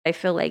I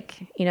feel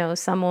like,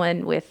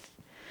 someone with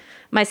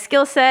my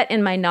skill set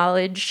and my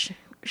knowledge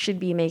should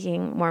be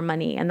making more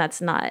money. And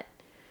that's not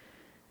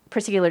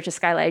particular to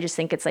Skylight. I just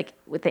think it's like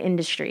with the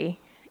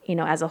industry,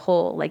 as a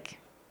whole, like,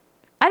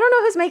 I don't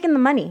know who's making the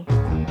money.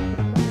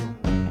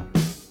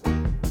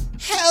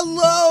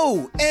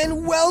 Hello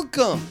and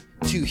welcome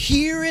to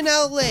Here in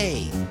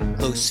LA,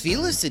 Los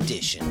Feliz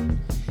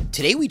edition.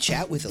 Today we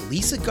chat with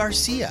Elisa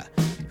Garcia,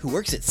 who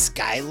works at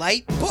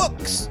Skylight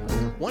Books,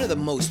 one of the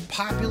most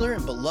popular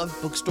and beloved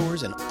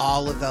bookstores in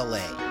all of LA.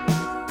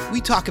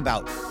 We talk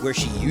about where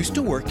she used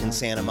to work in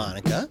Santa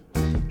Monica,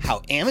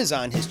 how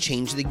Amazon has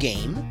changed the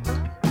game,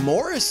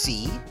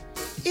 Morrissey,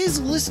 is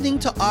listening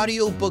to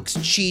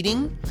audiobooks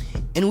cheating,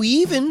 and we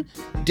even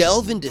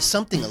delve into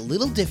something a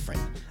little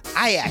different.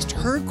 I asked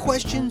her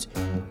questions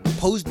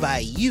posed by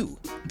you,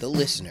 the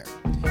listener.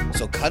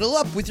 So cuddle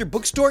up with your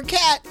bookstore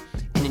cat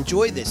and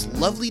enjoy this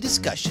lovely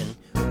discussion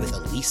with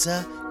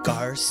Elisa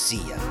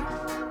Garcia.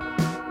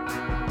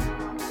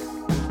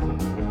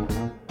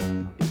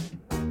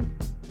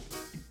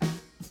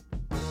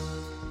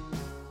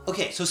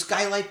 Okay, so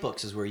Skylight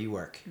Books is where you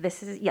work.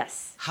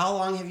 Yes. How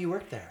long have you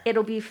worked there?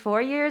 It'll be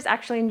 4 years,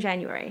 actually, in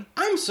January.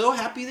 I'm so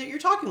happy that you're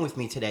talking with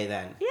me today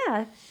then.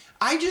 Yeah.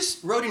 I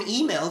just wrote an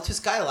email to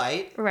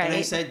Skylight, right. And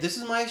I said, this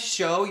is my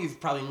show.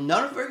 You've probably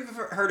none of you have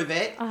heard of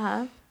it.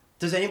 Uh-huh.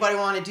 Does anybody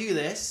want to do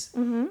this?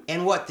 Mm-hmm.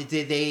 And what,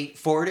 did they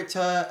forward it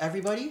to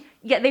everybody?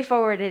 Yeah, they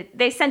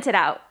sent it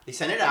out. They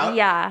sent it out?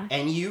 Yeah.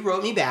 And you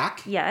wrote me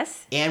back?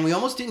 Yes. And we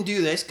almost didn't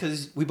do this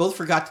because we both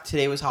forgot that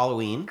today was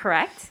Halloween.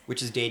 Correct.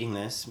 Which is dating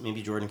this.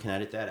 Maybe Jordan can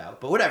edit that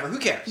out. But whatever, who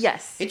cares?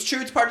 Yes. It's true,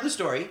 it's part of the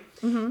story.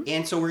 Mm-hmm.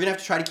 And so we're going to have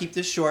to try to keep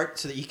this short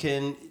so that you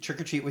can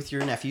trick-or-treat with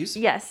your nephews.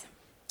 Yes.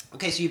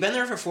 Okay, so you've been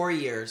there for 4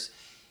 years.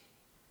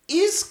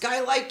 Is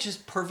Skylight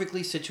just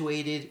perfectly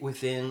situated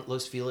within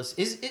Los Feliz?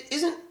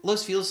 Isn't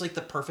Los Feliz like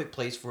the perfect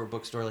place for a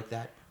bookstore like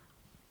that?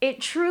 It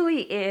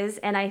truly is,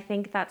 and I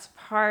think that's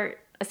a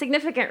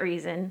significant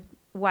reason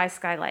why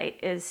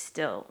Skylight is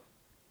still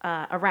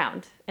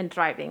around and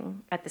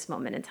thriving at this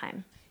moment in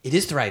time. It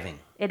is thriving.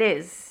 It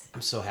is.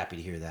 I'm so happy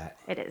to hear that.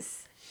 It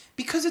is.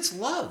 Because it's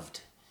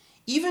loved.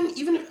 Even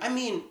I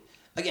mean,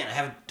 again, I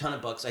have a ton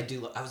of books.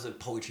 I was a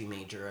poetry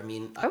major. I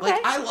mean, okay.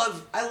 I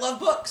love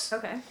books.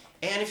 Okay.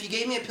 And if you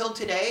gave me a pill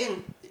today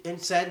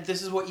and said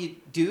this is what you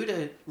do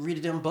to read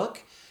a dumb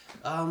book,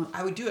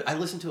 I would do it. I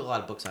listen to a lot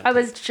of books on tape. I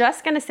was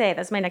just going to say,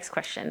 that's my next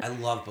question. I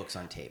love books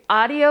on tape.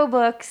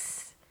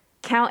 Audiobooks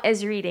count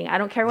as reading. I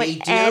don't care what They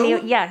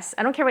do? Yes,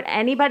 I don't care what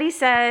anybody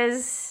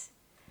says.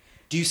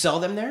 Do you sell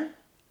them there?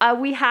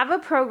 We have a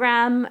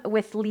program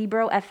with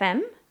Libro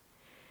FM,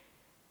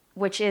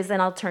 which is an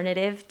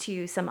alternative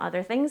to some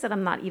other things that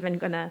I'm not even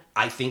going to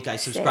I think I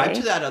subscribe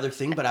to that other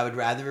thing, but I would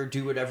rather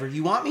do whatever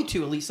you want me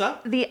to, Elisa.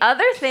 The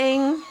other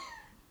thing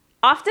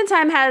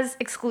oftentimes has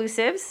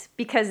exclusives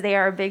because they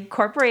are a big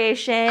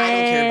corporation. I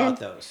don't care about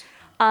those.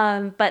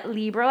 But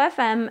Libro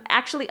FM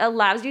actually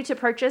allows you to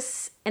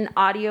purchase an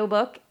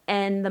audiobook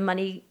and the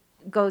money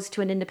goes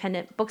to an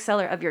independent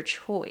bookseller of your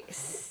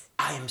choice.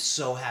 I am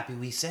so happy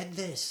we said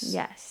this.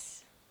 Yes.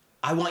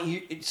 I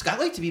want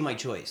Skylight to be my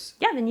choice.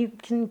 Yeah, then you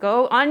can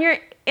go on your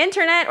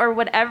internet or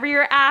whatever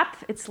your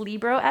app. It's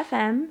Libro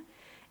FM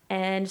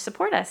and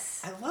support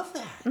us. I love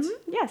that.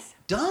 Mm-hmm. Yes.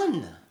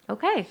 Done.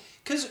 Okay.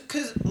 Cause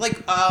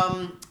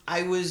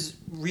I was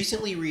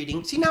recently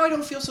reading. See, now I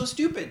don't feel so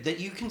stupid that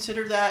you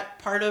consider that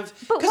part of.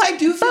 Because I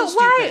do feel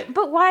stupid.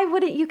 But why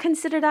wouldn't you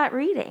consider that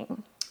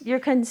reading? You're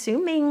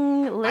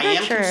consuming literature. I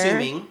am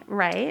consuming.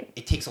 Right.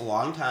 It takes a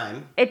long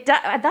time.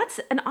 That's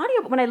an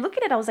audio. When I look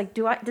at it, I was like,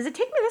 does it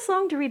take me this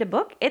long to read a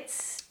book?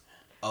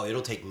 Oh,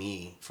 it'll take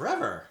me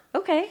forever.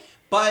 Okay.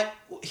 But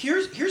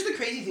here's the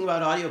crazy thing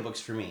about audiobooks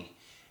for me.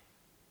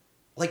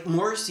 Like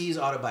Morrissey's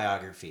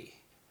autobiography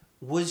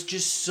was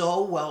just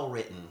so well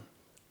written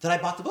that I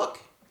bought the book.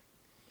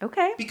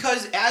 Okay.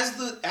 Because as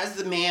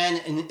the man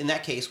in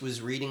that case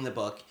was reading the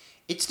book,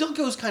 it still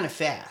goes kind of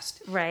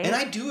fast. Right. And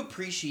I do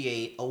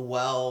appreciate a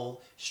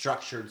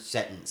well-structured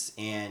sentence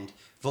and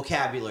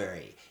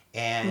vocabulary.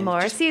 And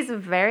Morrissey is a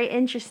very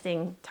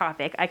interesting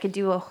topic. I could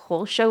do a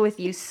whole show with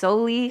you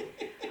solely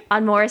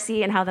on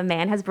Morrissey and how the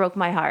man has broke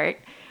my heart.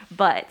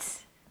 But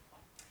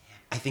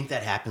I think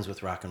that happens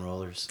with rock and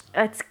rollers.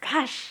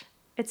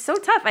 It's so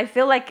tough. I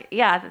feel like,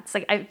 it's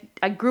like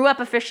I grew up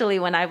officially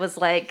when I was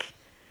like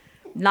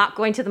not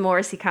going to the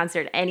Morrissey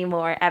concert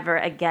anymore ever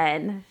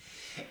again.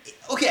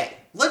 Okay,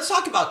 let's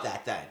talk about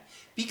that then.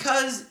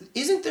 Because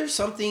isn't there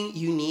something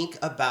unique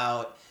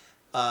about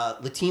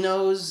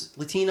Latinas,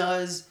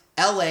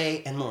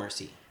 LA, and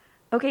Morrissey?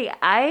 Okay,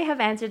 I have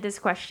answered this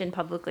question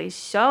publicly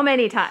so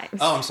many times.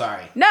 Oh, I'm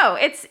sorry. No,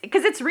 it's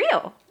because it's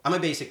real. I'm a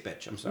basic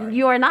bitch. I'm sorry.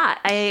 You are not.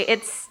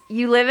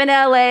 You live in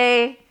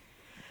LA,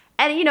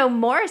 and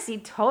Morrissey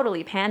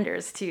totally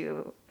panders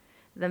to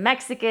the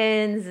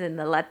Mexicans and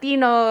the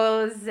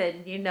Latinos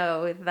and,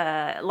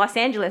 the Los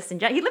Angeles.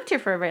 And he lived here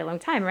for a very long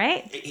time,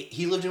 right?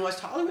 He lived in West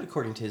Hollywood,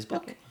 according to his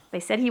book. Okay. They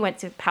said he went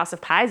to House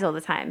of Pies all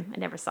the time. I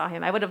never saw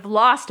him. I would have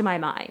lost my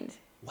mind.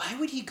 Why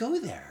would he go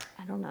there?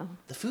 I don't know.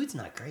 The food's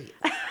not great.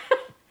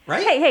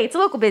 Right? Hey, it's a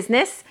local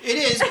business. It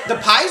is. The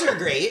pies are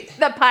great.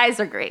 The pies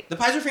are great. The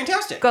pies are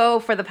fantastic. Go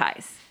for the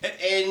pies.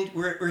 And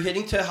we're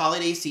hitting to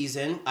holiday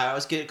season. I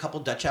always get a couple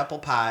Dutch apple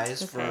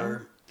pies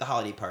for the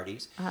holiday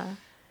parties.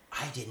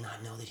 I did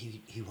not know that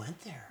he went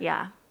there.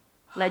 Yeah.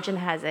 Legend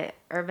has it.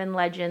 Urban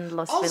legend,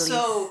 Los Feliz.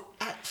 Also,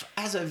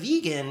 as a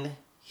vegan,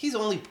 he's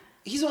only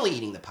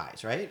eating the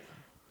pies, right?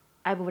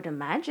 I would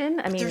imagine.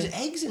 I mean, there's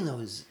eggs in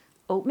those.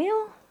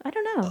 Oatmeal? I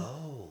don't know.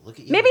 Oh, look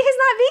at you. Maybe he's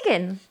not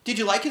vegan. Did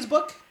you like his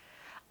book?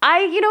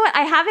 You know what?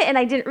 I have it and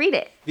I didn't read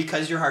it.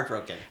 Because you're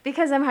heartbroken.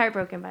 Because I'm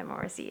heartbroken by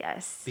Morrissey,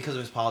 yes. Because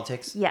of his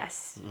politics?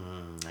 Yes.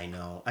 I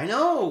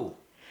know.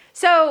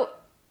 So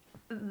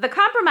the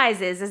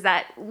compromise is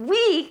that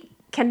we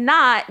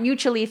cannot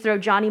mutually throw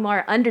Johnny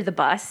Marr under the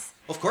bus.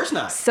 Of course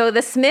not. So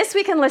the Smiths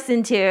we can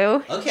listen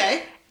to.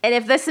 Okay. And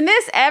if the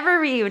Smiths ever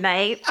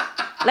reunite,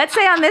 let's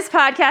say on this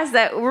podcast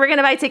that we're going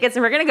to buy tickets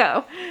and we're going to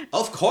go.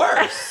 Of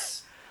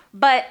course.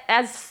 But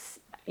as,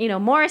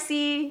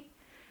 Morrissey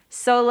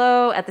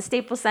solo at the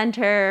Staples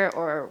Center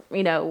or,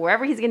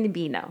 wherever he's going to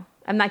be, no.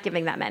 I'm not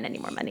giving that man any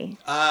more money.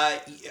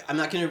 I'm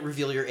not going to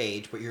reveal your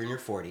age, but you're in your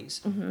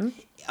 40s. Born in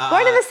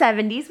the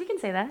 70s. We can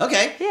say that.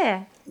 Okay.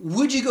 Yeah.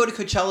 Would you go to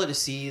Coachella to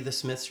see the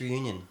Smiths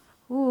reunion?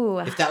 Ooh.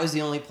 If that was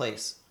the only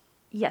place?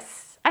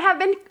 Yes.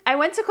 I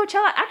went to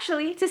Coachella,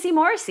 actually, to see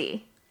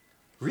Morrissey.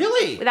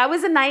 Really? That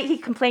was the night he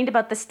complained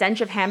about the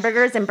stench of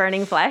hamburgers and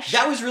burning flesh.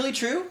 That was really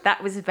true?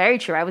 That was very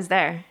true. I was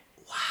there.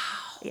 Wow.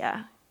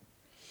 Yeah.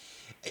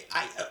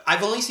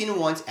 I've only seen him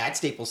once at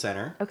Staples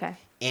Center. Okay.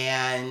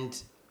 And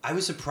I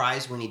was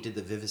surprised when he did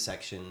the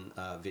Vivisection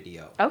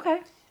video.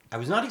 Okay. I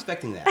was not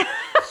expecting that.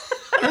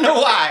 I don't know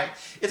why.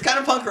 It's kind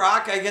of punk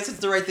rock. I guess it's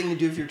the right thing to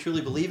do if you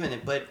truly believe in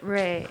it. But,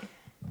 right.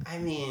 I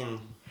mean...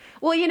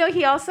 Well,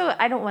 he also...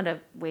 I don't want to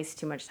waste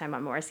too much time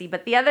on Morrissey,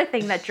 but the other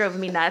thing that drove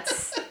me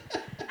nuts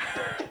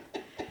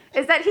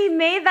is that he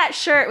made that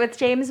shirt with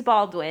James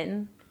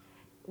Baldwin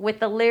with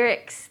the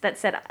lyrics that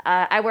said,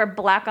 I wear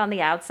black on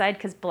the outside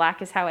because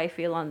black is how I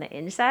feel on the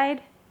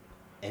inside.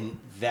 And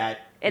that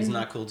is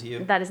not cool to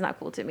you? That is not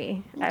cool to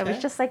me. Okay. I was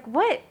just like,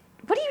 what?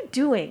 What are you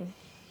doing?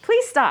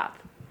 Please stop.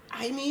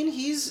 I mean,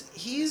 he's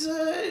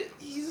I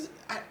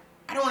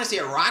don't want to say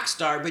a rock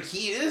star, but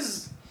he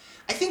is.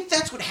 I think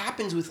that's what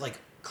happens with like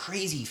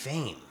crazy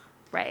fame.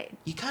 Right.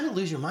 You kind of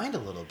lose your mind a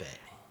little bit.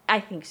 I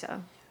think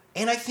so.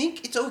 And I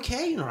think it's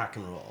okay in rock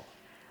and roll.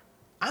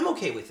 I'm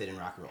okay with it in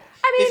rock and roll.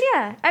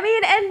 Yeah.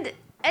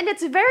 And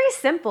it's very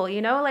simple,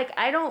 like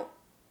I don't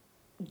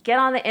get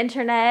on the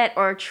internet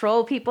or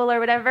troll people or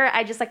whatever.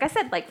 I just, like I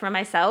said, like for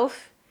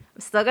myself,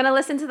 I'm still going to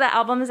listen to the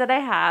albums that I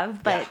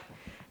have, but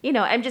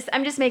I'm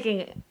just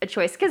making a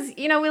choice because,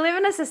 we live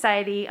in a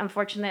society,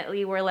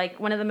 unfortunately, where like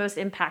one of the most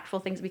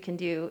impactful things we can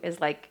do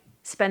is like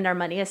spend our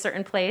money a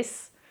certain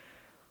place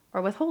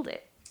or withhold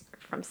it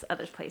from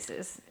other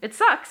places. It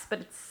sucks,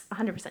 but it's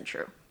 100%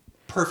 true.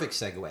 Perfect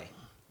segue.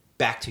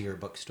 Back to your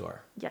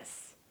bookstore.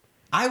 Yes.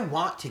 I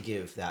want to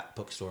give that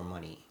bookstore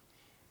money.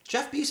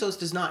 Jeff Bezos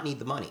does not need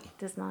the money.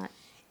 Does not.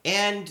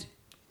 And,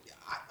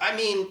 I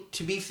mean,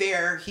 to be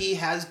fair, he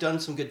has done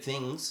some good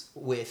things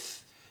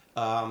with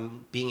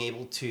being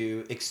able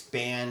to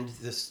expand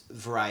this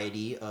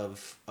variety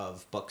of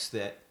books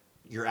that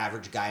your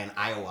average guy in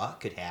Iowa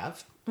could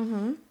have.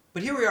 Mm-hmm.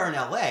 But here we are in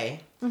LA,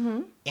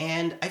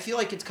 and I feel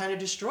like it's kind of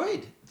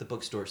destroyed the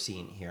bookstore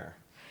scene here.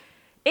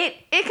 It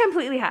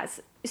completely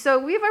has. So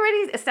we've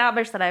already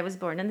established that I was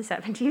born in the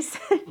 70s.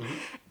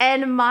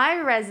 And my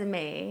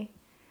resume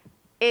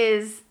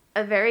is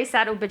a very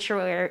sad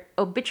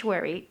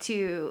obituary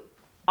to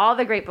all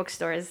the great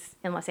bookstores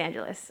in Los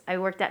Angeles. I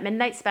worked at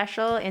Midnight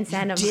Special in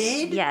Santa Monica.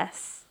 You did?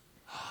 Yes.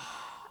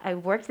 I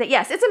worked there.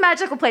 Yes, it's a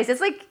magical place.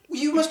 It's like...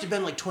 You must have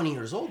been like 20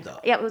 years old, though.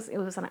 Yeah, it was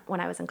when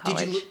I was in college.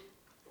 Did you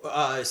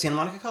Santa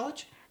Monica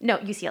College? No,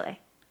 UCLA.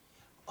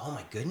 Oh,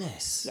 my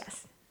goodness.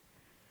 Yes.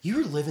 You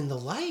were living the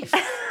life.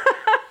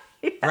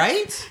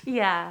 Right?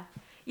 Yeah.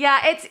 Yeah,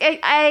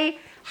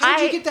 How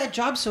did you get that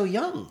job so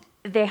young?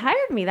 They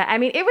hired me.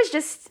 It was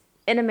just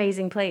an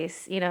amazing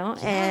place,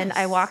 Yes. And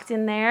I walked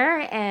in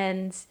there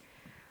and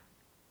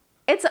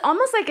it's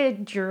almost like a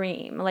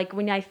dream. Like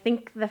when I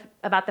think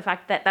about the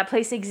fact that that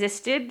place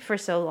existed for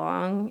so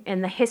long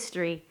and the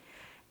history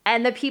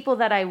and the people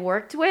that I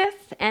worked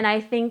with. And I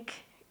think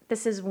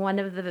this is one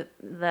of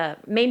the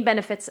main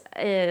benefits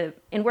in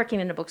working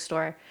in a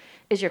bookstore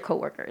is your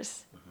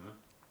coworkers.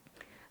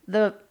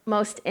 The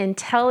most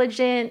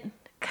intelligent,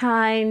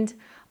 kind,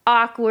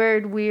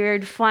 awkward,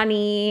 weird,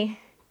 funny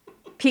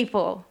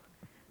people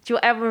that you'll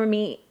ever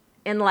meet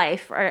in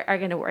life are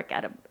going to work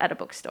at a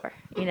bookstore,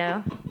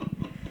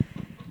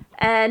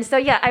 And so,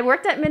 yeah, I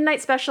worked at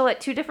Midnight Special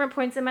at 2 different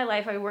points in my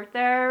life. I worked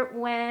there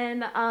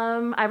when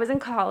I was in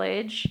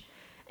college,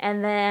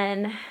 and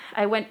then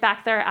I went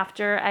back there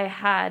after I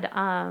had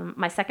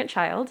my second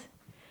child.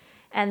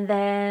 And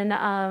then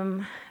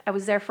I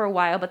was there for a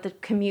while, but the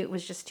commute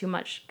was just too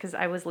much because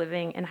I was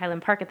living in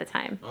Highland Park at the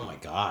time. Oh, my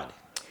God.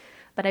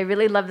 But I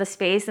really loved the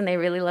space, and they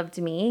really loved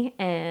me.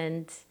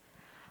 And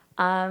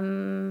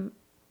then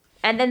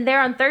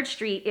there on 3rd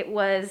Street, it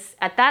was,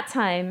 at that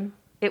time,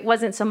 it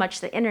wasn't so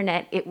much the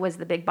internet, it was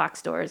the big box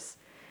stores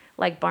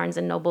like Barnes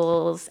and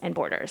Nobles and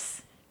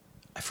Borders.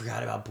 I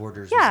forgot about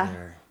Borders Yeah. was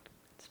there.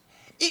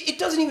 It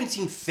doesn't even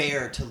seem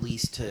fair to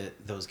lease to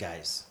those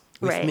guys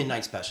with Right.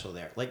 Midnight Special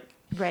there. Like,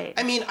 Right.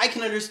 I mean, I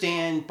can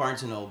understand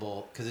Barnes and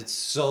Noble because it's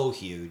so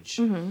huge,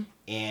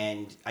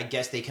 and I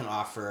guess they can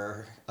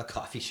offer a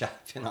coffee shop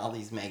and all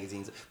these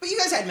magazines. But you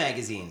guys had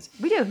magazines.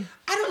 We do.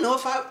 I don't know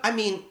if I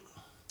mean,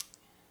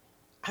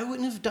 I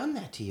wouldn't have done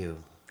that to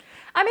you.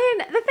 I mean,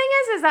 the thing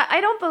is that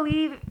I don't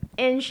believe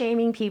in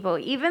shaming people.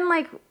 Even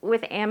like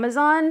with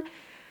Amazon,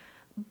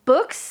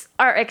 books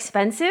are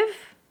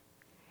expensive.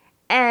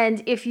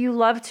 And if you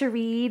love to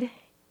read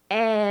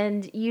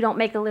and you don't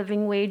make a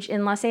living wage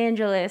in Los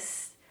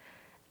Angeles,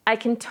 I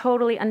can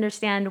totally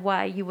understand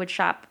why you would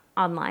shop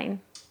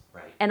online.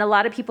 Right. And a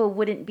lot of people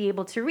wouldn't be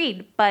able to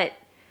read, but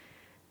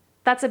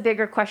that's a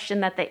bigger question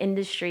that the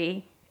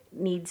industry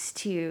needs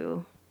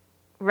to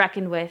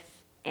reckon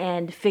with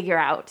and figure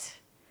out.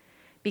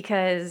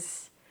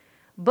 Because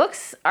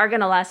books are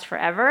going to last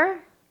forever.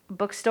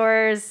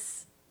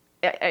 Bookstores,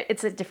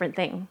 it's a different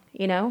thing,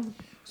 you know?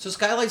 So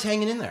Skylight's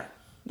hanging in there.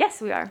 Yes,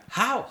 we are.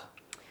 How?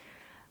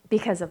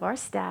 Because of our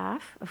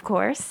staff, of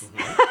course.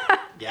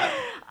 Yeah.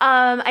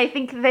 I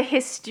think the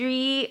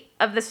history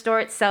of the store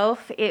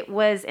itself, it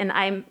was, and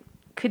I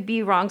could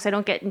be wrong, so I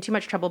don't get in too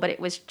much trouble, but it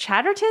was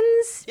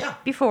Chatterton's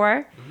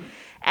before.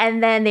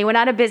 And then they went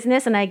out of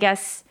business, and I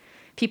guess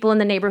people in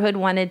the neighborhood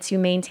wanted to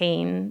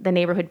maintain the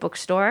neighborhood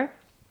bookstore.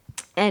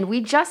 And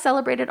we just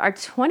celebrated our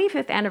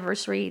 25th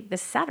anniversary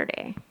this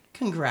Saturday.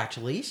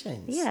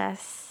 Congratulations.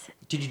 Yes.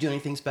 Did you do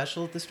anything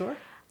special at the store?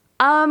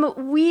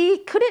 We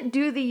couldn't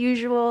do the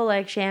usual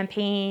like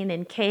champagne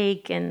and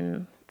cake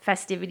and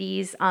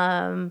festivities.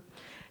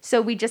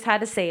 So we just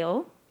had a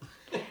sale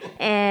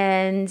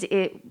and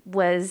it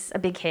was a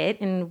big hit,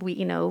 and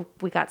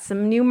we got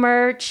some new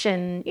merch,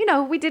 and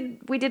we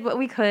did what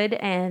we could,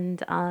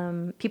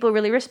 and people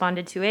really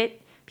responded to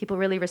it. People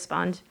really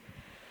respond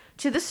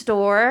to the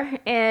store,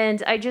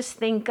 and I just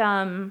think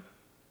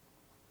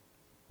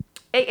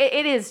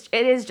it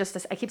is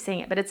just I keep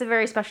saying it, but it's a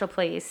very special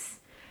place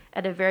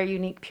at a very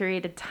unique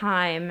period of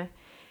time,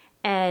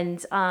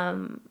 and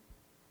I'm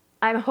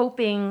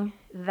hoping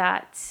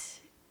that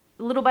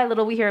little by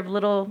little we hear of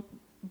little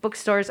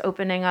bookstores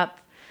opening up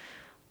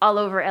all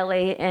over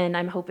LA, and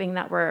I'm hoping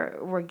that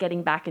we're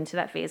getting back into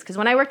that phase. Because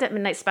when I worked at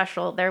Midnight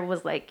Special, there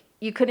was like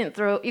you could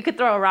throw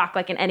a rock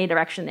like in any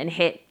direction and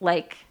hit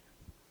like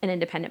an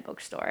independent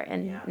bookstore,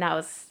 and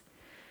now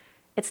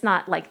it's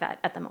not like that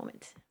at the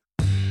moment.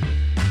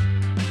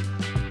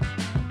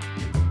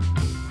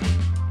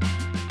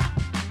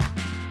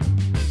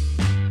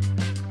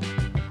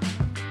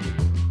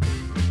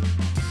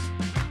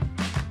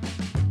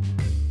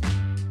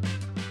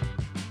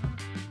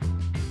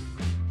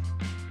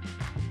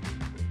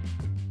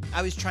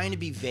 I was trying to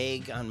be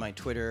vague on my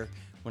Twitter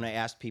when I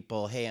asked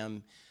people, "Hey,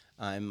 I'm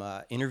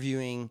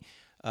interviewing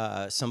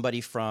somebody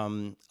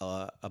from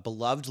a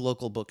beloved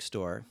local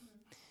bookstore,"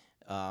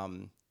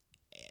 and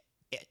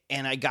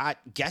I got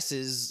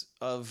guesses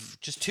of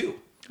just two.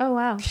 Oh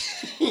wow!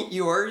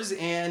 Yours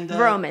and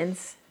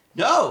Vroman's.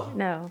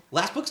 No.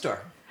 Last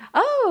Bookstore.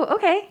 Oh,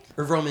 okay.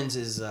 Or Vroman's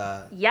is.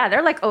 Yeah,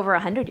 they're like over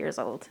 100 years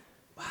old.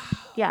 Wow.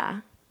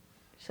 Yeah.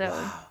 So.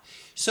 Wow.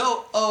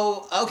 So,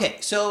 okay.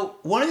 So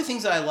one of the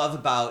things that I love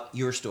about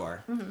your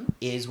store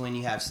is when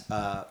you have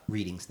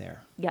readings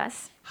there.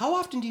 Yes. How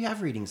often do you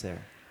have readings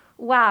there?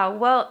 Wow.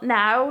 Well,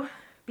 now,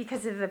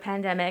 because of the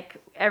pandemic,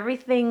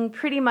 everything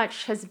pretty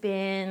much has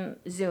been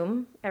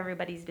Zoom.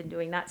 Everybody's been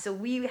doing that. So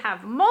we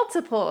have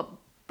multiple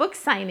book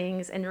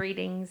signings and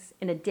readings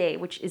in a day,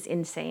 which is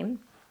insane.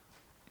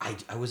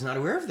 I was not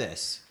aware of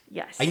this.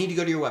 Yes. I need to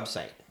go to your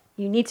website.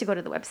 You need to go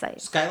to the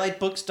website.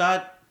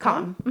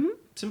 Skylightbooks.com? Mm-hmm.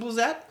 Simple as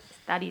that?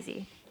 That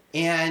easy.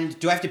 And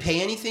do I have to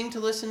pay anything to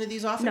listen to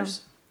these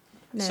authors?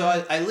 No.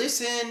 So I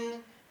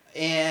listen,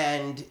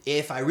 and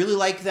if I really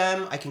like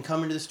them, I can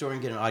come into the store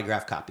and get an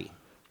autographed copy.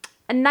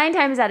 And 9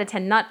 times out of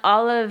 10, not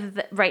all of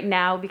right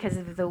now because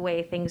of the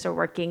way things are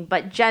working,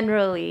 but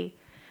generally,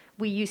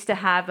 we used to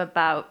have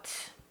about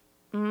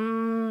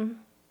 4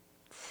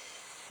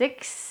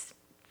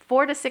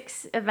 to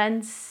 6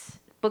 events,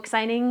 book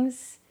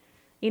signings,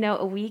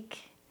 a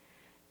week.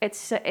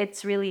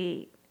 It's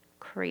really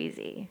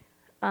crazy.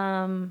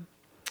 And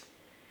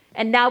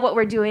now what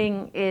we're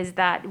doing is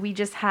that we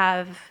just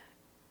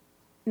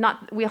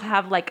we'll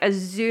have like a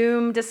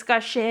Zoom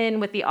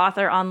discussion with the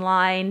author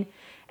online,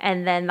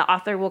 and then the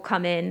author will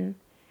come in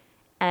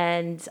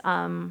and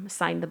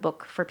sign the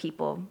book for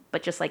people,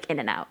 but just like in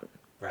and out.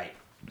 Right.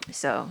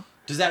 So.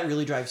 Does that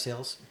really drive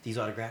sales, these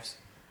autographs?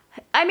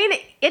 I mean,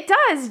 it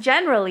does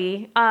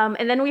generally.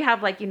 And then we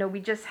have we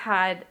just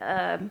had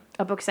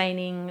a book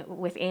signing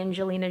with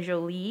Angelina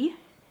Jolie.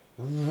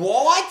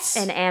 What?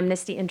 And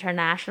Amnesty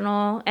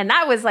International. And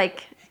that was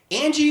like...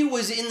 Angie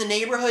was in the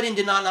neighborhood and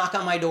did not knock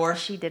on my door?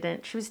 She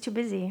didn't. She was too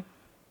busy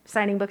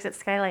signing books at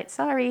Skylight.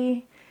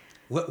 Sorry.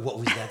 What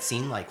was that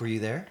scene like? Were you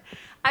there?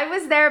 I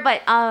was there,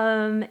 but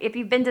if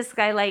you've been to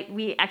Skylight,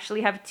 we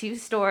actually have 2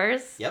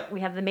 stores. Yep.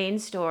 We have the main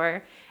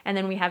store, And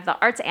then we have the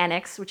Arts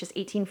Annex, which is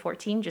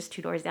 1814, just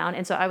 2 doors down.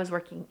 And so I was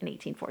working in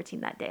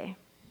 1814 that day.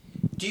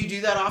 Do you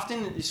do that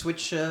often? You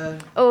switch?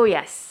 Oh,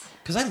 yes.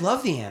 Because I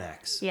love the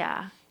Annex.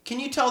 Yeah. Can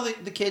you tell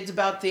the kids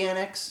about the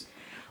Annex?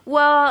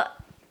 Well,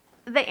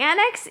 the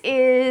Annex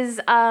is,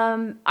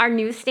 our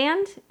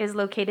newsstand is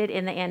located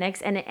in the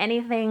Annex, and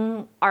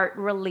anything art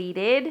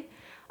related,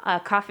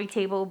 coffee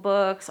table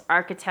books,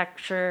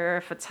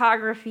 architecture,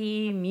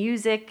 photography,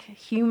 music,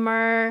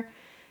 humor,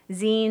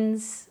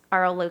 zines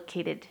are all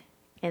located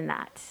in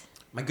that.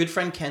 My good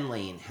friend Ken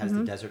Lane has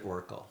the Desert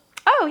Oracle.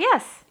 Oh,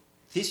 yes.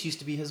 This used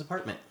to be his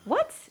apartment.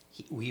 What?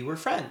 We were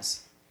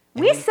friends.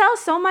 We sell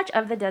so much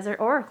of the Desert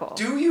Oracle.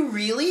 Do you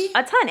really?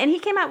 A ton. And he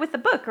came out with the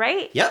book,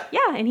 right? Yep.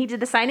 Yeah, and he did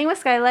the signing with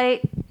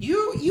Skylight.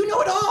 You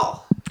know it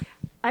all.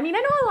 I mean, I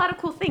know a lot of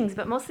cool things,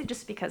 but mostly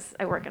just because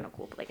I work in a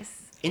cool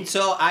place. And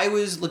so I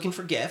was looking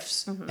for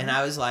gifts, and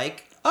I was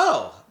like,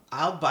 oh,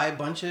 I'll buy a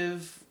bunch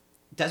of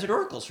Desert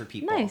Oracles for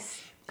people.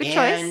 Nice. Good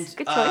choice.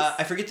 Good choice.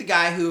 I forget the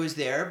guy who was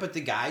there, but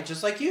the guy,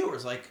 just like you,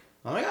 was like,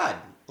 oh my God,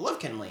 I love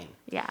Ken Lane.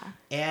 Yeah.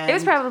 And It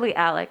was probably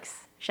Alex.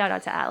 Shout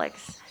out to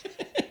Alex.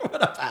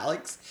 What up,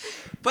 Alex?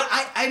 But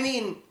I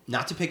mean,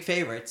 not to pick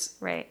favorites,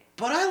 Right.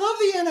 but I love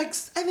the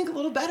Annex, I think, a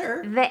little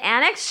better. The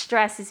Annex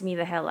stresses me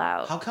the hell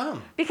out. How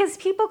come? Because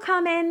people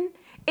come in,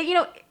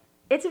 and,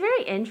 it's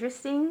very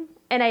interesting,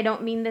 and I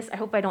don't mean this, I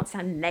hope I don't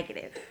sound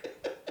negative.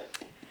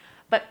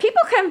 But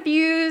people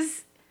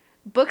confuse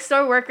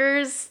bookstore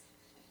workers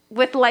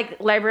with like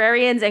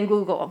librarians and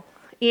Google,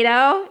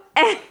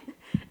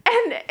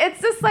 And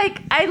it's just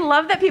like, I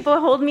love that people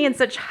hold me in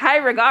such high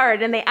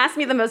regard and they ask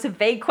me the most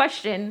vague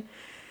question.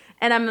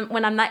 And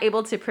when I'm not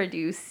able to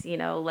produce,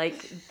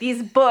 like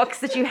these books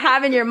that you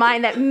have in your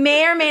mind that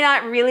may or may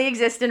not really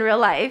exist in real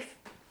life,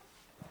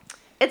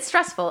 it's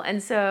stressful.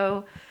 And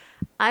so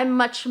I'm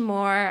much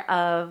more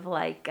of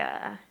like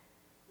a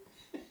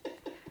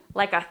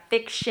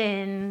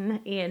fiction,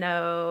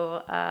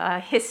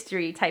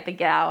 history type of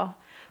gal.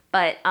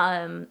 But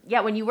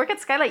when you work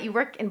at Skylight, you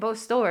work in both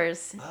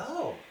stores.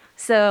 Oh.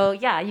 So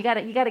yeah, you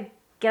gotta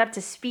get up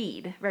to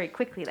speed very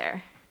quickly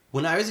there.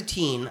 When I was a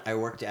teen, I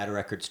worked at a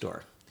record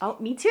store. Oh,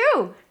 me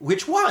too.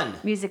 Which one?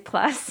 Music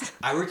Plus.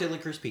 I worked at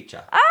Licorice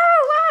Pizza.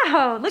 Oh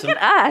wow! Look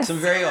at us. Some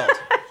very old.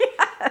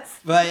 Yes.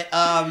 But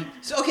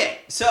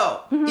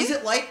so is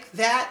it like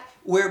that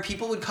where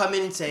people would come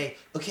in and say,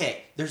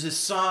 okay, there's this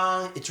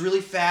song, it's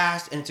really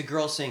fast, and it's a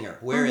girl singer.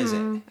 Where is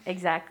it?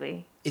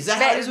 Exactly. Is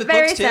that how it is with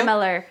very books too?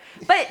 Similar.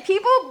 But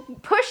people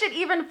push it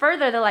even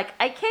further. They're like,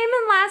 I came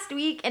in last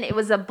week and it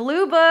was a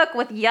blue book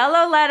with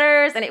yellow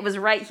letters and it was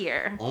right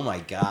here. Oh my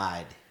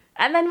God.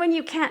 And then when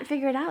you can't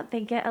figure it out,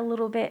 they get a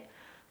little bit.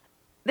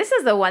 This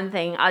is the one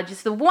thing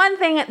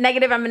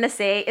negative I'm going to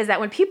say is that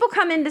when people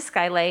come into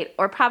Skylight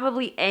or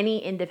probably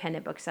any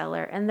independent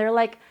bookseller and they're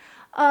like,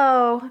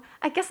 oh,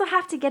 I guess I'll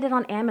have to get it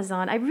on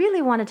Amazon. I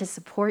really wanted to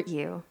support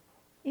you.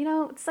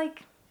 It's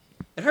like.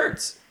 It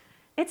hurts.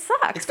 It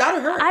sucks. It's gotta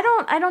hurt.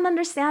 I don't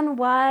understand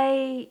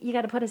why you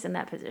got to put us in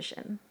that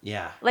position.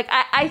 Yeah. Like,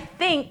 I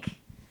think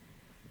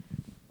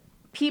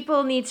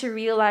people need to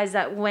realize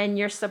that when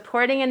you're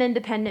supporting an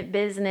independent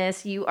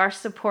business, you are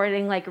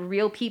supporting like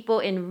real people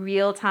in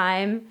real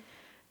time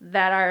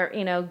that are,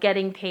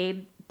 getting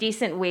paid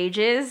decent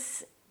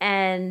wages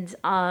and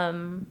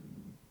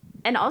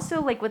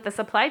also like with the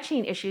supply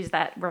chain issues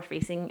that we're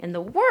facing in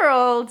the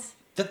world.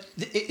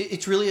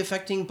 It's really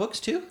affecting books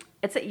too?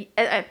 It's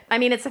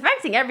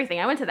affecting everything.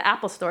 I went to the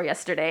Apple store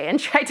yesterday and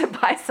tried to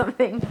buy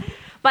something.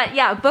 But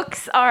yeah,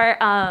 books are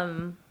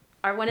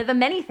one of the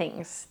many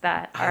things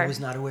that are. I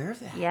was not aware of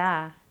that.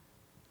 Yeah.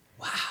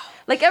 Wow.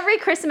 Like every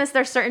Christmas,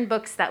 there's certain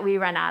books that we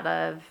run out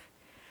of.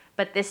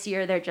 But this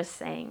year, they're just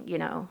saying,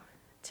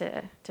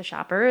 to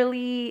shop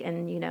early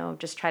and,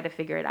 just try to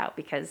figure it out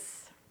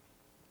because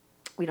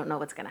we don't know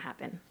what's going to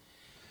happen.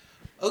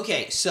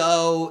 Okay,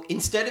 so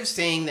instead of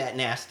saying that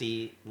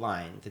nasty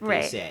line that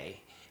they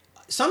say,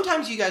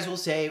 sometimes you guys will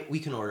say, we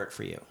can order it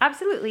for you.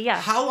 Absolutely, yeah.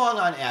 How long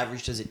on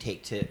average does it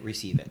take to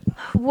receive it?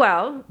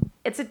 Well,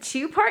 it's a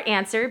 2-part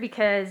answer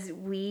because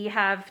we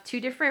have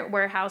 2 different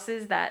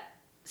warehouses that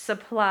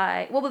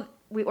supply. Well,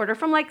 we order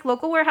from like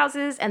local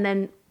warehouses and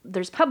then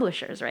there's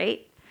publishers,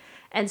 right?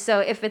 And so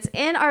if it's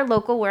in our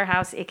local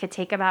warehouse, it could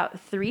take about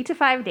 3 to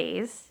 5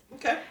 days.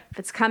 Okay. If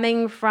it's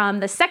coming from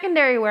the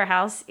secondary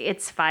warehouse,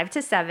 it's 5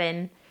 to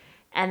 7.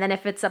 And then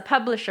if it's a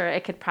publisher,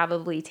 it could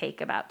probably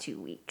take about 2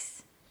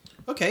 weeks.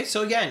 Okay,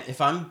 so again,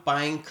 if I'm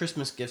buying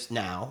Christmas gifts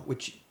now,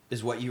 which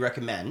is what you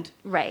recommend.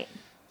 Right.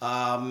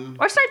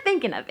 Or start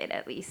thinking of it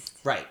at least.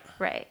 Right.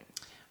 Right.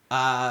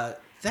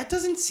 That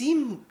doesn't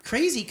seem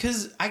crazy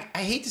because I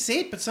hate to say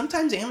it, but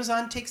sometimes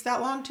Amazon takes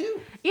that long too.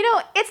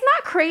 It's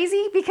not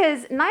crazy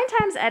because 9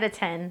 times out of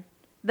 10,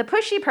 the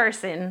pushy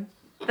person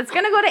that's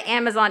going to go to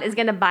Amazon is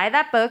going to buy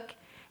that book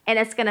and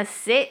it's going to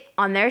sit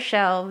on their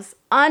shelves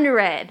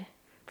unread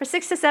for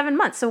 6 to 7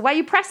 months. So why are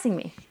you pressing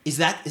me? Is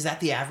that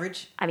the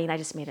average? I mean, I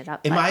just made it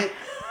up. Am I?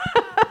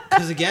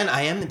 Because again,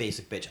 I am the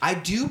basic bitch. I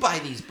do buy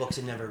these books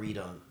and never read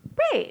them.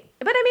 Right.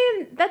 But I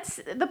mean, that's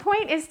the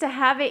point, is to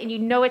have it and you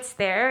know it's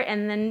there.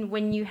 And then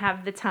when you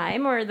have the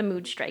time or the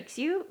mood strikes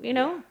you, you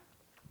know, Yeah.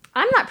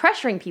 I'm not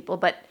pressuring people,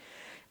 but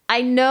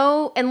I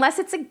know, unless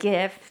it's a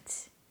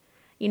gift,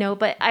 you know,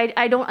 but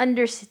I don't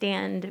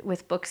understand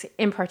with books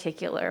in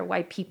particular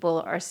why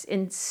people are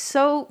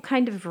so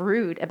kind of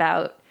rude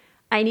about,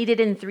 I need it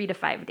in 3 to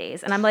 5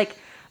 days. And I'm like,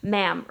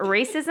 ma'am,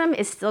 racism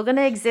is still going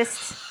to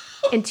exist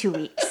in 2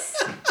 weeks.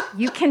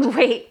 You can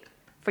wait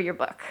for your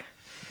book.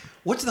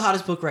 What's the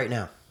hottest book right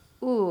now?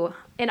 Ooh,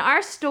 in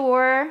our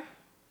store,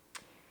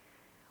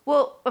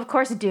 well, of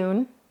course,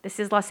 Dune. This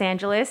is Los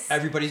Angeles.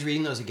 Everybody's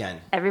reading those again.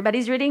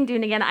 Everybody's reading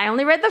Dune again. I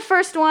only read the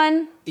first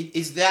one.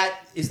 Is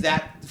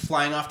that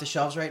flying off the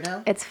shelves right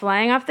now? It's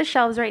flying off the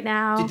shelves right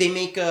now. Did they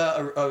make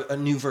a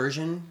new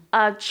version?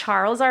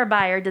 Charles R.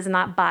 Buyer does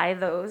not buy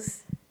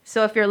those.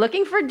 So if you're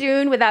looking for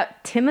Dune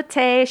without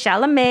Timothée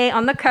Chalamet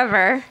on the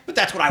cover, But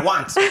that's what I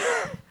want.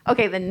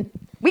 okay, then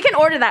we can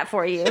order that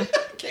for you.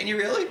 Can you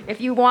really?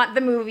 If you want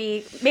the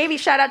movie, maybe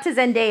shout out to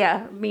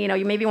Zendaya. You know,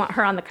 you maybe want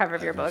her on the cover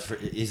of your book.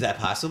 Is that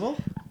possible?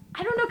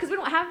 I don't know, because we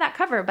don't have that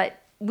cover,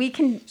 but we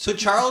can. So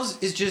Charles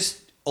is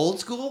just old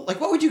school? Like,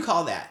 what would you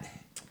call that?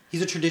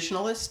 He's a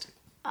traditionalist?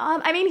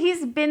 I mean,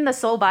 he's been the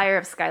sole buyer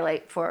of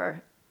Skylight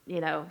for, you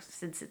know,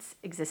 since its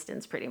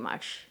existence, pretty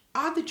much.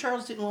 Odd that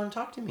Charles didn't want to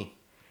talk to me.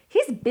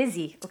 He's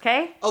busy,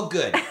 okay? Oh,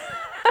 good.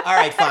 All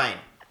right, fine.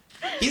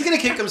 He's going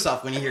to kick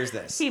himself when he hears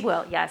this. He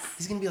will, yes.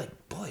 He's going to be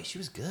like, boy, she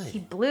was good. He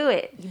blew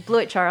it. You blew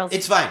it, Charles.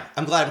 It's fine.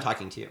 I'm glad I'm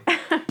talking to you.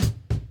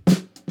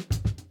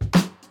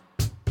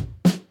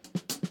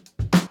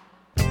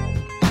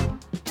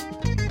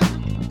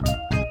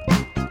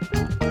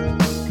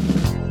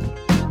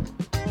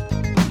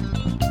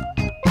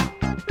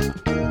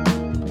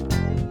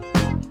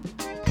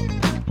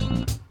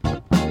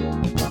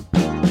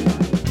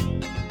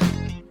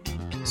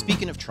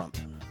 Speaking of Trump,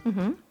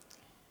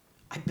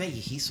 I bet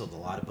you he sold a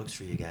lot of books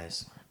for you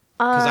guys.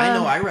 Because I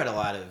know I read a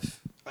lot of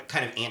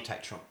kind of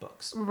anti-Trump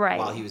books Right.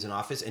 while he was in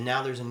office, and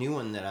now there's a new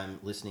one that I'm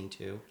listening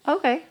to,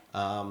 Okay.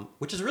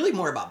 which is really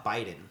more about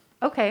Biden.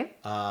 Okay.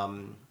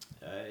 I'm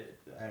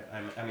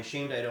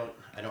ashamed I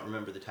don't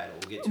remember the title.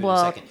 We'll get to it Well,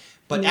 in a second.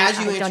 But yeah, as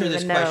you I don't answer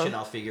this even know. question,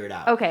 I'll figure it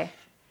out. Okay.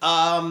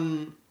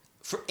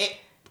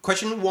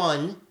 Question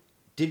 1: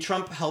 did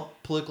Trump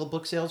help political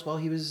book sales while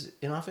he was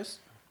in office?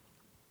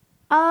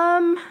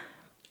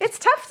 It's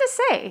tough to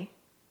say.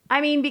 I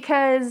mean,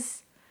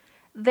 because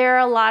there are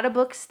a lot of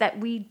books that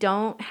we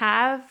don't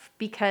have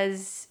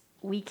because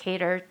we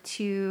cater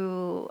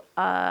to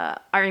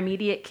our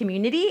immediate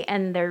community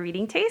and their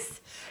reading tastes.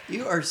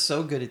 You are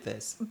so good at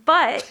this.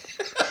 But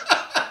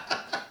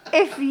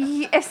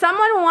if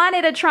someone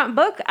wanted a Trump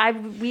book,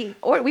 we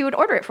would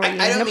order it for you.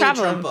 I don't no mean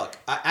problem. a Trump book.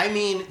 I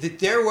mean that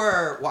there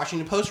were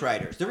Washington Post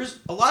writers. There was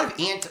a lot of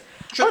the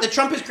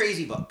Trump is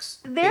crazy books.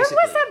 There basically.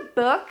 was a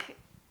book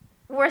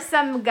where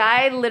some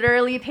guy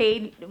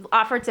literally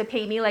offered to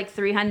pay me like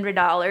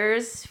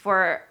 $300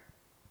 for,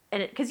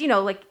 and because you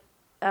know, like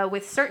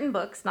with certain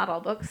books, not all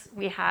books,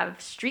 we have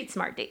street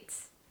smart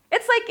dates.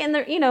 It's like in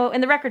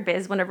the record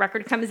biz when a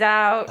record comes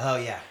out. Oh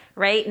yeah.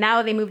 Right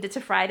now they moved it to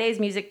Fridays.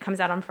 Music comes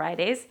out on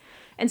Fridays,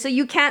 and so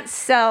you can't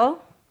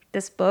sell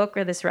this book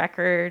or this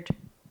record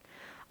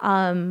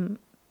prior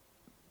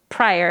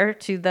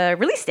to the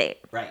release date.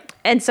 Right.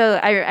 And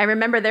so I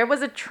remember there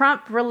was a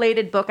Trump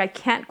related book. I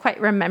can't quite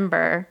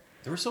remember.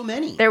 There were so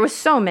many. There was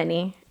so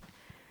many.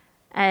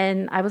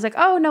 And I was like,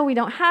 oh, no, we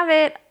don't have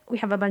it. We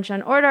have a bunch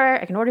on order.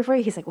 I can order for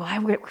you. He's like, well, I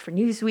work for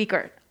Newsweek.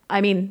 Or, I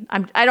mean,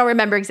 I don't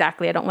remember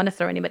exactly. I don't want to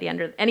throw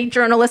any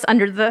journalist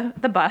under the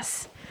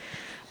bus.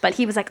 But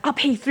he was like, I'll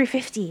pay you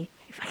 $350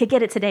 if I could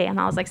get it today. And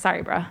I was like,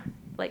 sorry, bro.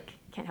 Like,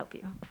 can't help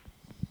you.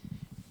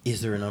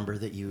 Is there a number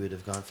that you would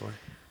have gone for?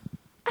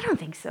 I don't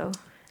think so.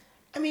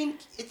 I mean,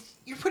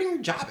 you're putting your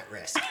job at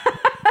risk.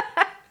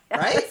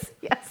 Right?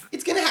 Yes.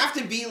 It's going to have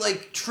to be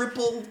like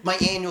triple my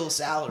annual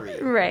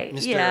salary. Right.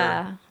 Mr.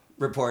 Yeah.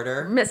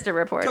 Reporter. Mr.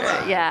 Reporter.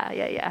 Come on.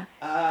 Yeah.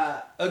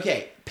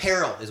 Okay.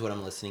 Peril is what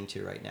I'm listening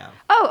to right now.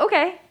 Oh,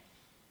 okay.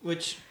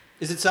 Which,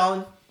 is it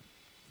selling?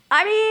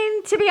 I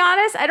mean, to be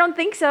honest, I don't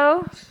think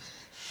so.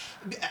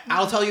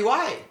 I'll tell you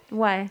why.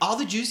 Why? All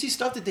the juicy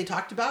stuff that they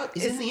talked about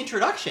is in the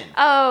introduction.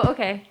 Oh,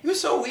 okay. It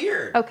was so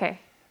weird. Okay.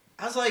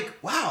 I was like,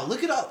 wow,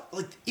 look at all,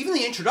 like, even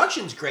the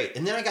introduction's great.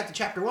 And then I got to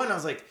chapter 1, and I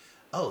was like,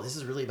 oh, this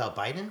is really about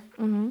Biden?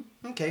 Mm-hmm.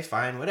 Okay,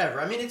 fine,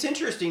 whatever. I mean, it's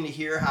interesting to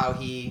hear how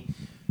he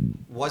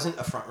wasn't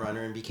a front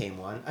runner and became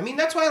one. I mean,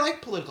 that's why I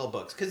like political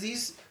books, because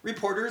these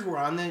reporters were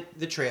on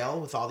the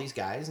trail with all these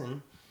guys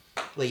and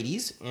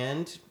ladies,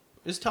 and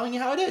just telling you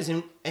how it is.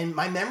 And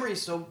my memory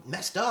is so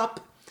messed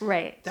up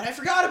Right. that I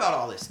forgot about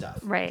all this stuff.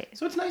 Right.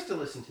 So it's nice to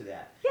listen to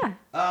that.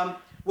 Yeah.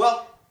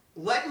 Well,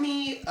 let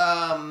me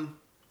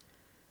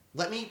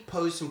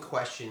pose some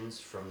questions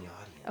from the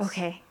audience.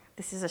 Okay.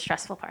 This is a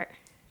stressful part.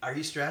 Are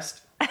you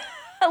stressed?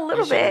 A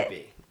little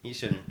bit. You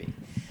shouldn't be.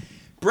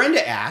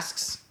 Brenda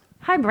asks,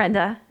 Hi,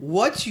 Brenda.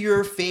 what's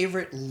your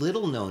favorite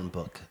little-known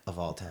book of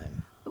all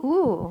time?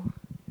 Ooh.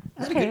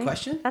 Is that a good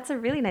question? That's a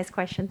really nice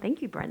question.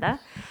 Thank you, Brenda.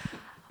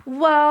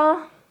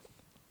 Well,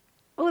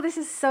 Oh, this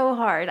is so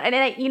hard.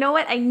 And you know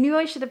what? I knew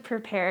I should have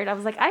prepared. I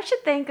was like, I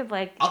should think of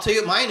like... I'll tell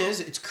you what mine is.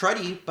 It's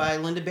Cruddy by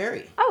Linda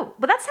Berry. Oh,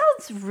 but that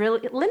sounds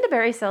really... Linda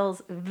Berry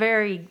sells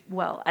very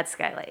well at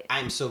Skylight.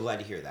 I'm so glad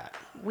to hear that.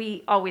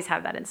 We always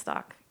have that in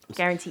stock.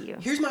 Guarantee you.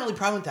 Here's my only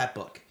problem with that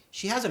book.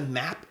 She has a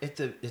map at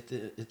the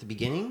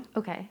beginning.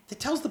 Okay. That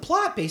tells the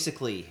plot,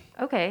 basically.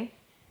 Okay.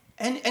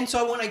 And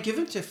so when I give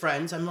them to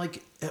friends, I'm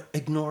like,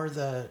 ignore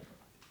the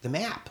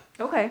map.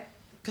 Okay.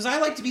 Because I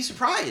like to be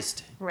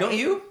surprised. Right. Don't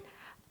you?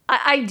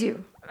 I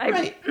do.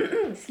 Right.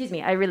 Excuse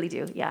me. I really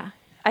do. Yeah.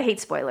 I hate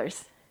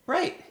spoilers.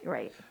 Right.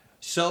 Right.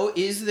 So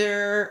is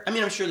there... I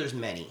mean, I'm sure there's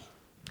many.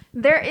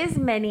 There is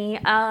many.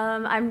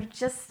 I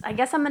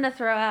guess I'm going to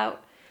throw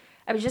out...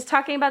 I was just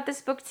talking about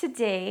this book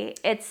today.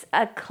 It's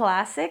a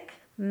classic,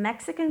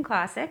 Mexican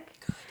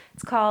classic.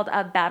 It's called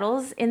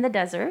Battles in the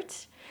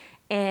Desert.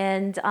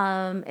 And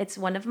it's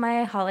one of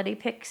my holiday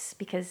picks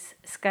because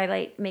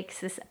Skylight makes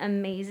this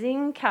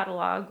amazing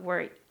catalog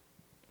where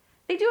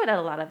they do it at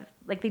a lot of,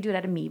 like they do it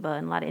at Amoeba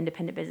and a lot of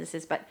independent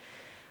businesses. But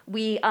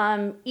we,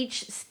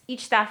 each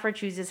staffer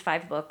chooses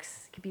 5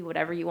 books. It could be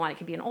whatever you want. It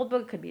could be an old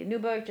book, it could be a new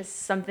book,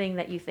 just something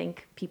that you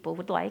think people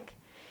would like.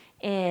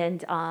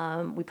 And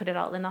we put it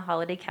all in a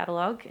holiday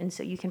catalog. And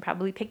so you can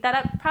probably pick that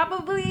up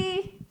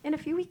probably in a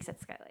few weeks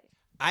at Skylight.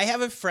 I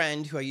have a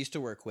friend who I used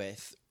to work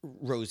with,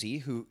 Rosie,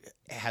 who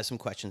has some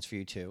questions for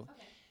you too.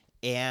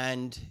 Okay.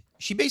 And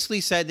she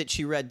basically said that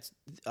she read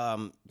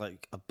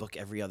like a book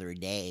every other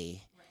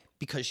day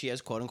because she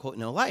has quote unquote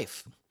no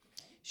life.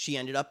 She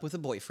ended up with a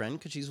boyfriend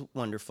because she's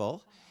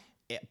wonderful,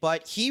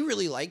 but he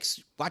really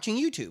likes watching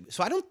YouTube.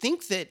 So I don't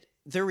think that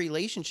their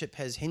relationship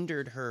has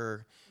hindered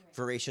her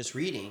voracious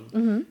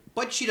reading,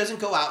 but she doesn't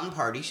go out and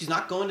party. She's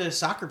not going to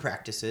soccer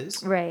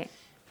practices. Right.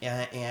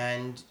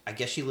 And I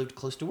guess she lived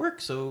close to work.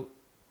 So,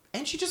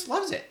 and she just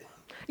loves it.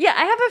 Yeah,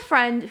 I have a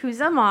friend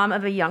who's a mom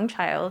of a young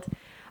child,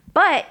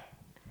 but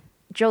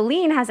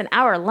Jolene has an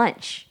hour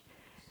lunch,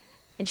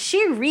 and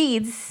she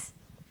reads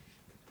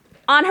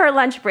on her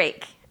lunch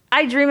break.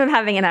 I dream of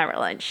having an hour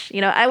lunch.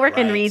 You know, I work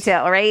in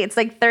retail, right? It's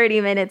like 30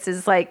 minutes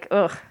is like,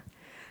 ugh.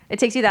 It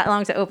takes you that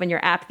long to open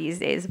your app these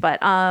days. But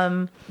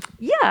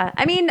yeah,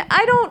 I mean,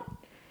 I don't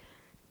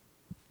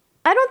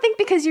think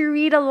because you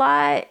read a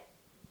lot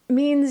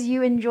means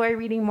you enjoy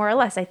reading more or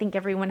less. I think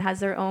everyone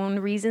has their own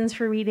reasons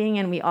for reading,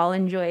 and we all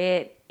enjoy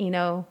it. You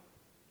know,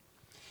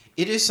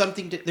 it is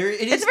something. It's very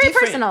different.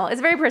 personal.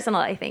 It's very personal,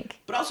 I think.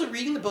 But also,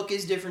 reading the book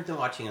is different than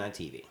watching it on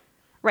TV.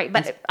 Right,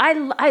 but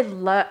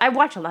I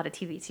watch a lot of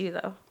TV too,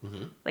 though.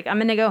 Mm-hmm. Like I'm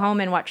gonna go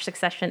home and watch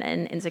Succession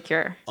and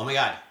Insecure. Oh my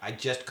God, I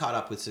just caught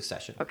up with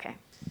Succession. Okay.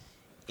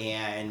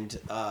 And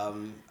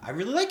I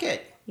really like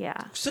it. Yeah.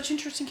 Such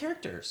interesting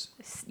characters.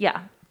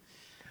 Yeah.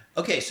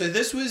 Okay, so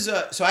this was...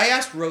 so I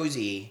asked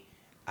Rosie,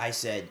 I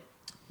said,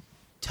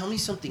 tell me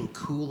something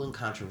cool and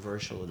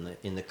controversial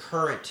in the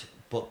current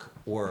book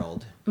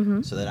world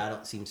so that I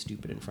don't seem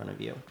stupid in front of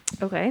you.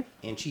 Okay.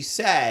 And she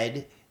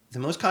said the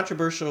most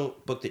controversial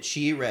book that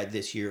she read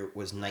this year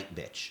was Night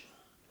Bitch.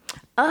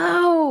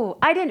 Oh,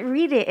 I didn't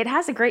read it. It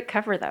has a great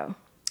cover, though.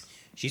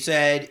 She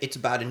said it's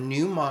about a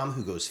new mom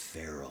who goes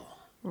feral.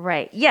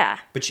 Right. Yeah.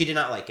 But she did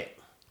not like it.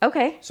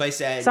 Okay. So I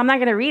said... So I'm not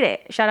going to read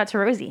it. Shout out to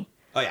Rosie.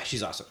 Oh, yeah.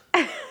 She's awesome.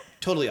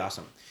 Totally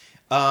awesome.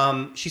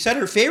 She said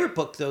her favorite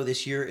book, though,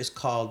 this year is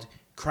called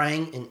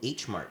Crying in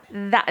H Mart.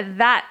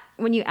 That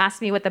when you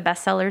asked me what the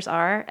bestsellers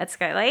are at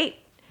Skylight,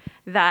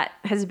 that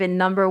has been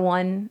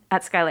 #1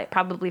 at Skylight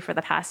probably for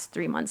the past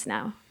 3 months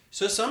now.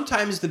 So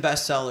sometimes the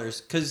bestsellers,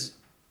 because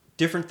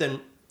different than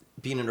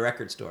being in a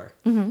record store,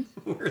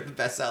 where the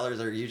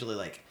bestsellers are usually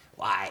like,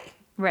 why?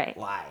 Right.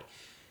 Why?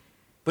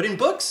 But in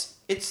books,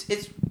 it's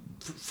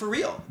for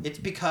real. It's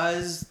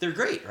because they're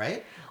great,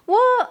 right?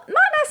 Well,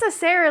 not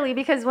necessarily,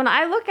 because when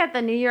I look at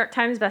the New York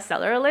Times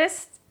bestseller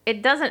list,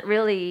 it doesn't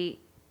rarely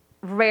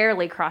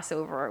cross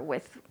over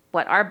with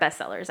what our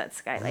bestsellers at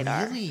Skylight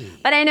really? are.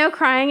 But I know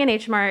Crying in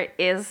H Mart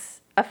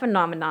is a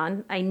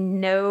phenomenon. I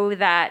know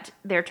that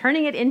they're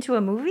turning it into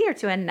a movie or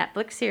to a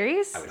Netflix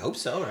series. I would hope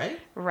so, right?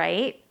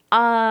 Right.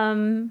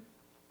 But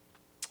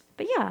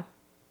yeah,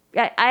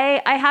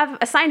 I have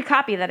a signed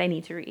copy that I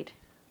need to read.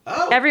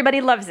 Oh.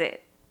 Everybody loves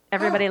it.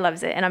 Everybody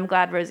loves it. And I'm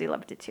glad Rosie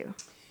loved it too.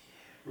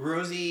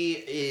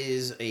 Rosie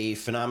is a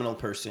phenomenal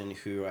person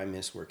who I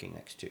miss working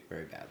next to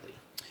very badly.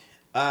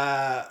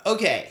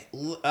 Okay.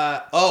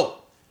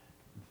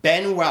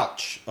 Ben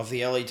Welch of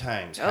the LA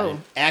Times had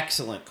an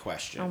excellent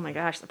question. Oh my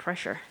gosh, the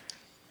pressure.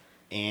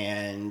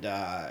 And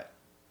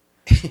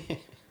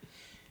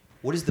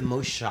what is the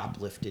most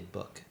shoplifted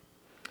book?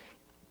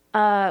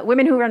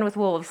 Women Who Run with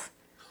Wolves.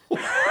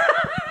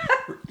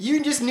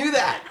 You just knew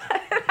that.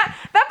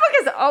 That book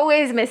is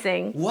always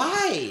missing.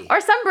 Why?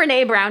 Or some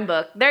Brene Brown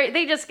book.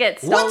 They just get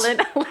stolen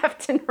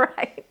left and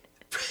right.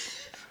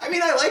 I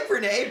mean, I like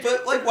Brene,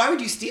 but like, why would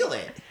you steal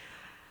it?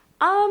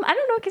 I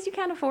don't know, because you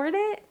can't afford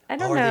it. I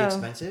don't know. Are they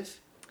expensive?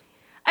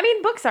 I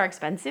mean, books are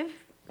expensive,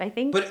 I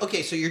think. But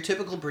okay, so your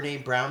typical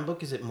Brene Brown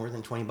book, is it more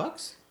than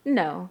 $20?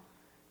 No.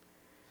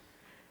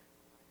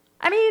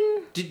 I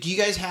mean... Do you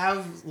guys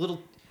have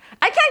little...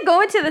 I can't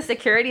go into the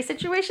security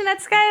situation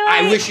at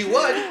Skylight. I wish you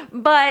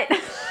would. But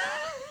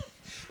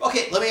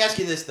Okay, let me ask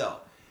you this though.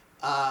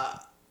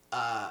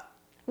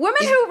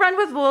 Women Who Run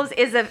with Wolves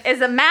is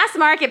a mass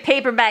market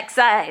paperback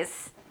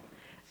size.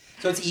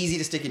 So it's easy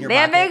to stick in your They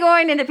have pocket. been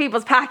going into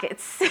people's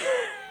pockets.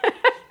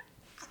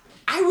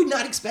 I would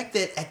not expect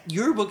that at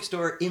your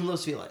bookstore in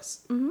Los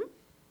Feliz.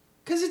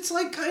 Because it's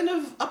like kind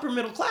of upper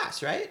middle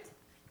class, right?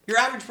 Your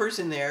average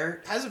person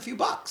there has a few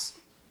bucks.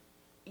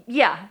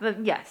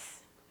 Yes.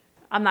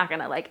 I'm not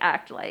gonna like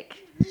act like.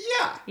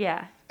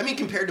 Yeah. I mean,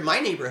 compared to my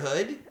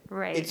neighborhood,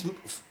 Right. It's,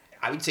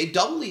 I would say,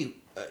 doubly.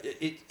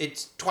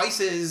 It's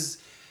twice as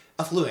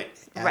affluent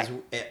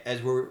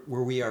as where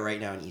we are right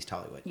now in East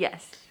Hollywood.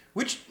 Yes.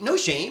 Which, no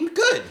shame,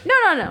 good.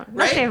 No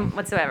Right? shame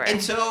whatsoever.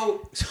 And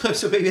so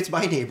maybe it's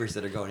my neighbors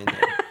that are going in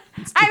there.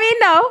 I mean,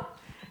 no.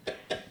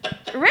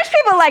 Rich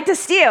people like to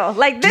steal.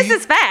 Like, this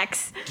is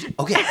facts.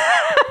 Okay.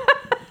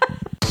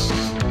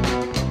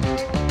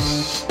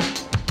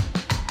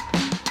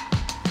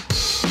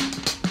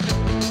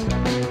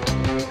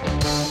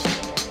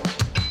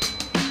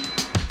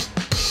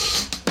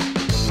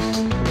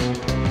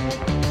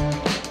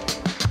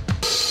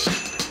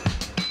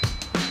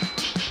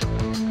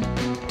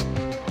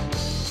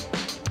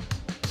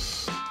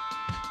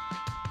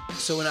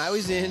 So when I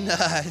was in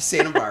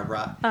Santa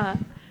Barbara,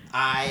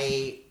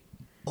 I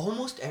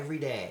almost every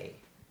day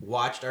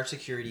watched our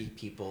security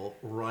people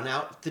run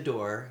out the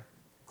door,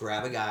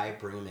 grab a guy,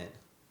 bring him in.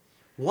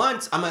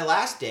 Once, on my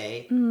last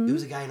day, it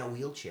was a guy in a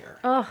wheelchair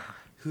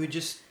who had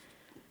just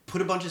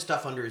put a bunch of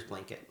stuff under his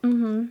blanket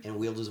and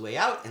wheeled his way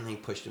out, and then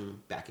pushed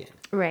him back in.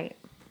 Right.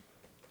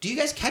 Do you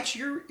guys catch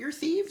your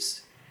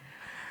thieves?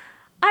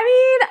 I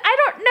mean, I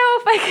don't know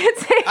if I could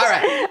say All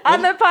right.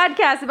 on the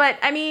podcast, but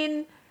I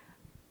mean,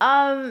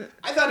 I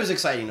thought it was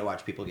exciting to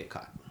watch people get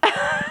caught.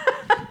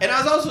 And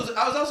I was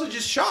also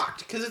just shocked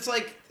because it's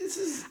like, this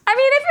is... I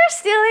mean, if you're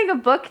stealing a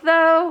book,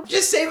 though...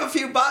 Just save a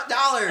few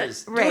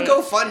dollars. Right. Do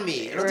a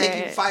GoFundMe. It'll take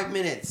you Right. 5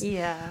 minutes.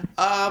 Yeah.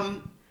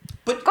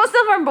 But Go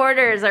steal from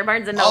Borders or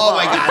Barnes & Noble. oh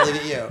my God, look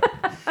at you.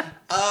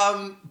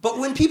 But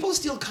when people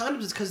steal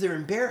condoms, it's because they're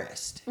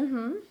embarrassed.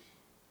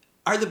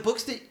 Are the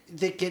books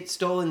that get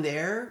stolen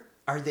there,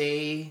 are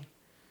they...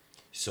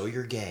 So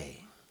you're gay?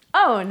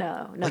 Oh,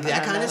 no. Like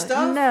that kind of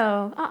stuff?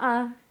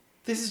 No.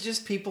 This is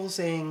just people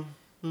saying,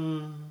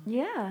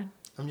 Yeah.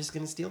 I'm just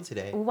going to steal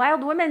today.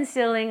 Wild women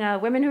stealing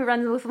Women Who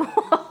Run with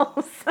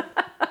Wolves.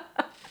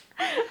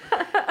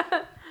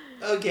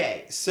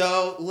 Okay,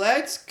 so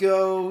let's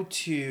go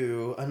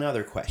to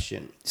another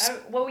question.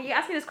 Well, you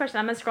asked me this question.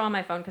 I'm going to scroll on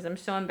my phone because I'm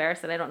so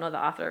embarrassed that I don't know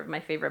the author of my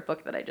favorite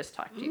book that I just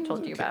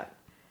told you about.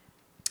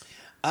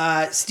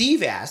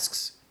 Steve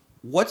asks,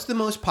 what's the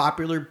most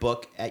popular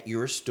book at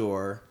your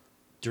store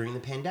during the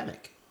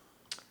pandemic?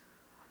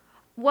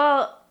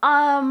 Well,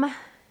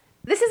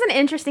 this is an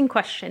interesting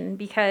question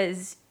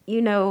because,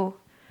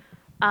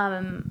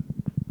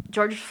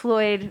 George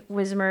Floyd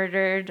was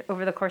murdered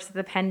over the course of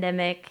the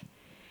pandemic,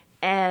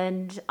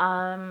 and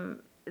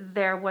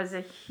there was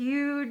a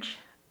huge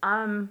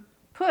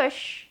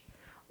push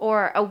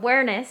or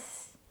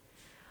awareness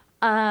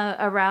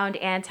around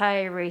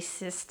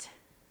anti-racist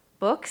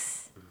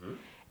books,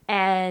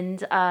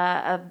 and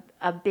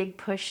a big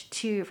push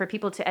for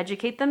people to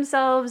educate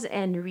themselves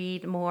and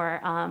read more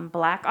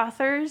Black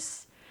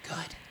authors.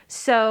 Good.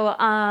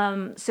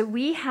 So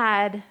we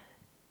had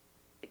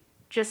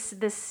just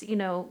this,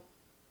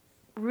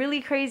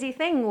 really crazy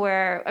thing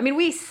where, I mean,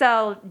 we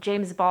sell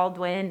James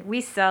Baldwin,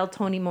 we sell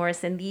Toni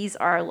Morrison. These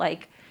are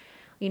like,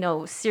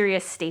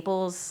 serious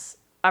staples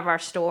of our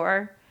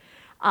store.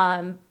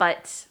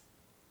 But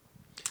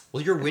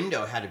well, your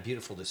window had a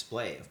beautiful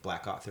display of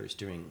Black authors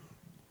during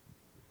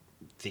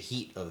the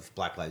heat of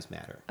Black Lives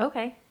Matter.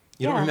 okay.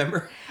 You don't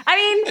remember? I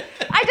mean,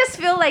 I just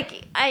feel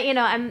like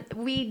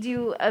we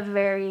do a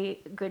very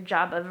good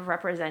job of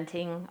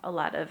representing a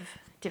lot of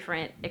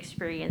different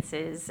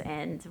experiences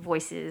and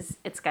voices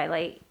at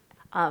Skylight,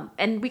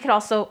 and we could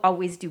also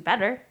always do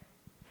better.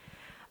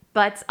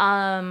 But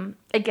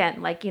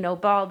again, like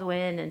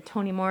Baldwin and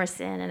Toni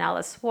Morrison and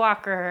Alice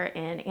Walker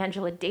and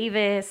Angela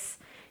Davis,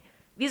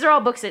 these are all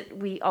books that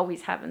we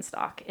always have in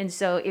stock, and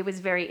so it was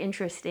very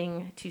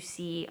interesting to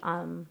see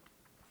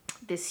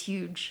this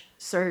huge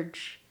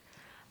surge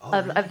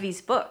of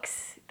these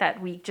books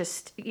that we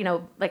just,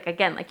 how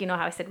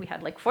I said we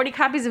had like 40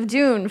 copies of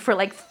Dune for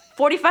like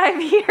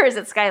 45 years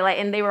at Skylight,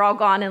 and they were all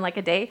gone in like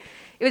a day.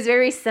 It was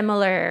very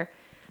similar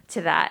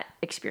to that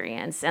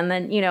experience. And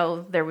then,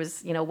 there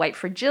was, White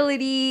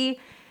Fragility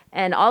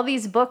and all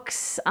these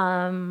books,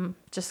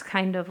 just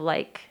kind of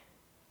like,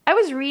 I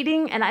was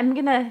reading, and I'm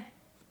going to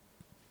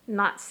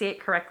not say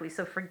it correctly,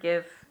 so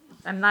forgive.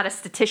 I'm not a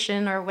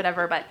statistician or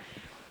whatever, but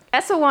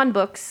Esselwan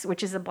Books,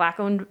 which is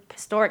a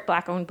historic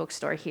Black-owned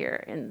bookstore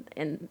here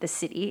in the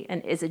city,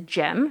 and is a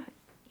gem.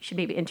 You should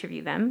maybe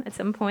interview them at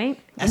some point.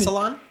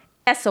 Esselwan?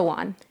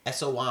 Esselwan.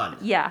 Esselwan.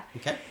 Yeah.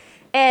 Okay.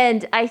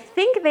 And I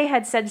think they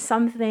had said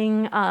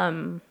something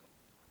to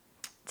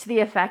the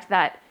effect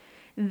that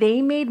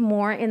they made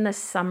more in that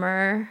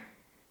summer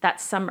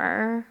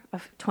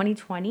of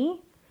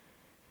 2020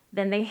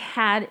 than they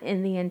had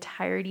in the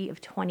entirety of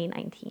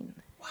 2019.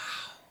 Wow.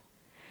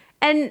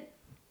 And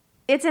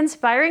it's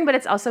inspiring, but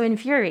it's also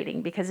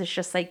infuriating because it's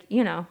just like,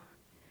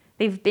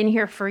 they've been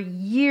here for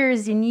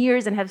years and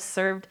years and have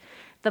served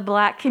the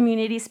Black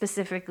community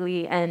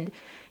specifically and,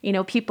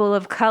 people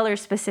of color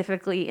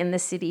specifically in the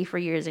city for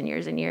years and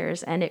years and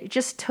years. And it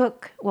just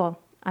took,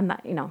 I'm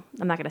not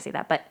going to say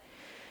that, but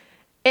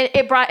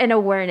it brought an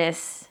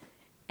awareness.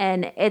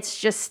 And it's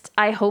just,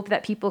 I hope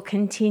that people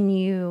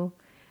continue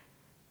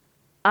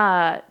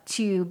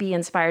to be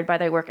inspired by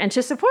their work and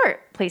to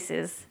support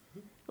places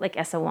like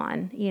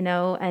Esalen,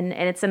 and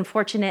it's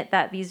unfortunate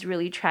that these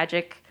really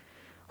tragic,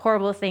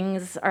 horrible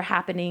things are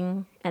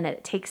happening. And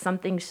it takes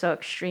something so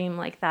extreme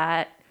like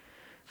that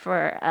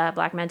for a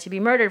Black man to be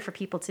murdered, for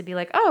people to be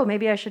like, oh,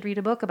 maybe I should read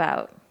a book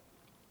about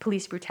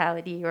police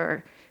brutality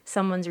or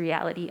someone's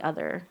reality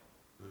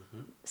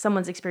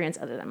someone's experience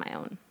other than my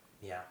own.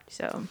 Yeah.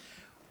 So.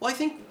 Well, I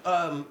think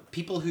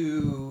people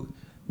who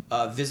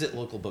visit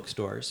local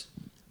bookstores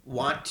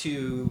want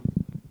to,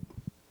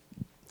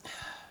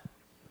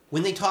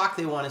 when they talk,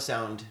 they want to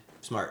sound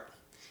smart,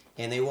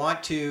 and they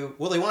want to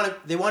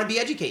be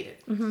educated.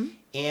 Mm-hmm.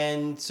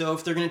 And so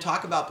if they're going to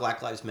talk about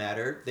Black Lives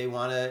Matter,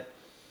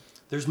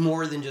 there's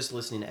more than just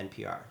listening to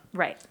NPR.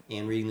 Right.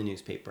 And reading the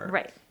newspaper.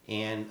 Right.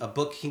 And a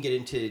book can get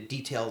into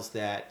details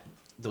that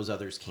those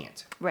others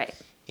can't. Right.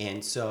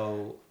 And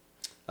so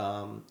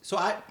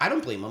I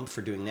don't blame them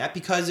for doing that,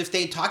 because if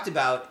they talked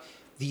about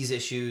these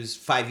issues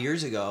 5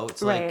 years ago,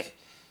 it's like,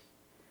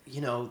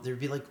 they'd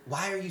be like,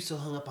 why are you so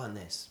hung up on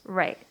this?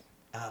 Right.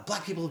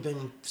 Black people have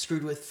been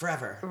screwed with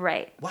forever.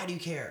 Right. Why do you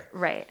care?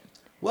 Right.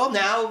 Well,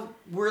 now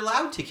we're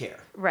allowed to care.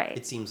 Right.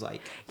 It seems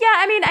like. Yeah,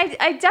 I mean,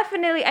 I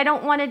definitely, I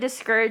don't want to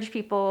discourage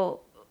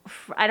people.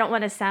 I don't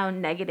want to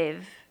sound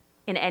negative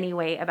in any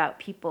way about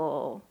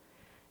people,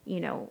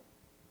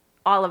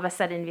 all of a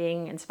sudden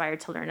being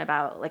inspired to learn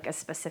about like a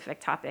specific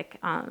topic.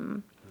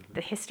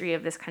 The history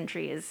of this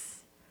country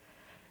is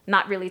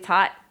not really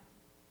taught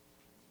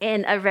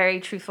in a very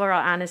truthful or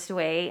honest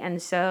way.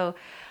 And so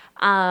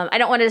I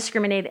don't want to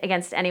discriminate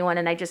against anyone.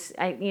 And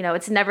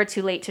it's never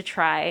too late to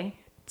try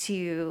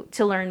to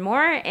learn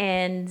more.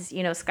 And,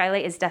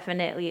 Skylight is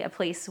definitely a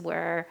place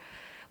where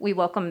we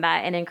welcome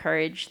that and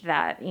encourage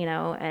that,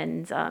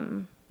 and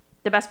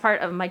the best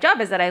part of my job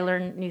is that I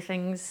learn new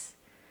things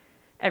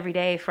every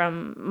day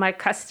from my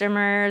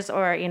customers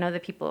or,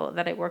 the people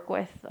that I work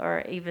with,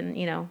 or even,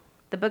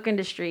 the book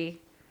industry.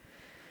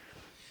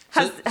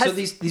 So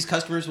these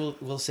customers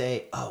will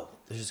say, oh,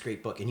 there's this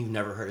great book and you've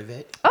never heard of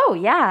it? Oh,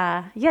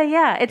 yeah.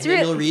 Yeah. It's and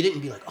then they'll read it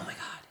and be like, oh my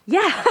God. Yeah.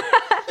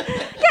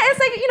 Yeah, it's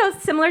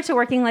like, similar to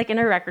working like in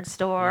a record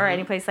store or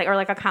any place or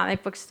like a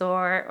comic book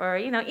store or,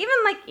 even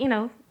like,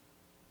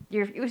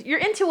 you're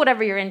into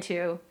whatever you're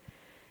into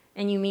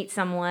and you meet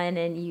someone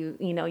and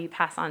you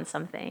pass on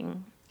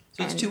something.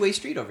 So it's a two-way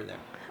street over there.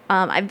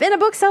 I've been a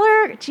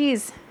bookseller,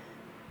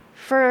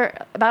 for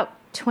about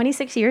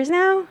 26 years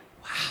now. Wow.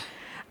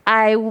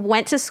 I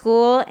went to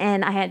school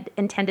and I had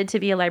intended to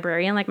be a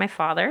librarian like my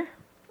father,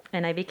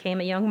 and I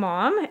became a young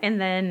mom and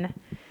then,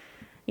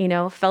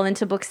 fell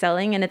into book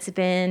selling, and it's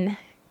been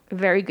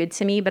very good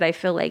to me. But I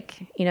feel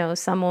like,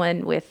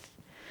 someone with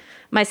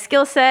my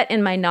skill set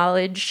and my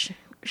knowledge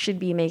should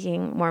be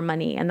making more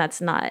money. And that's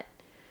not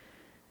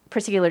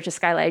particular to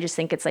Skylight. I just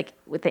think it's like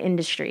with the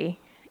industry,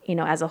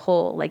 as a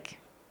whole, like,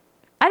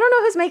 I don't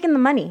know who's making the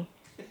money,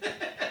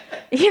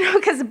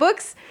 because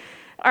books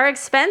are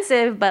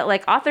expensive, but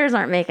like authors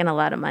aren't making a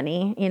lot of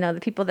money. The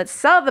people that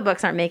sell the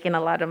books aren't making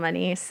a lot of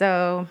money.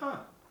 So. Huh.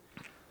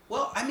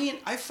 Well, I mean,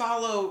 I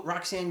follow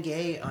Roxane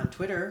Gay on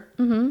Twitter.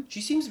 Mm-hmm.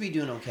 She seems to be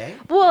doing okay.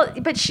 Well,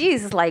 but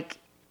she's like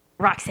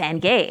Roxane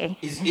Gay.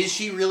 Is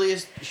she really a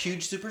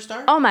huge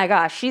superstar? Oh my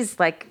gosh, she's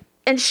like,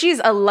 and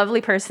she's a lovely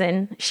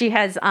person. She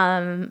has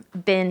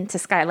been to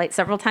Skylight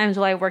several times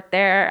while I worked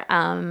there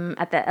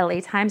at the LA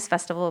Times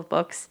Festival of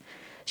Books.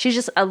 She's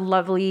just a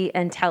lovely,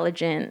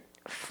 intelligent,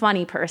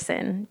 funny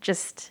person.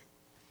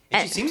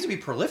 And she seems to be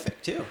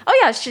prolific too. Oh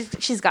yeah,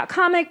 she's got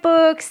comic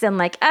books and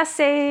like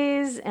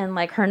essays and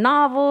like her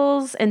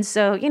novels, and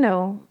so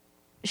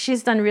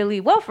she's done really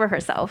well for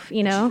herself.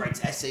 She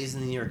writes essays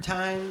in the New York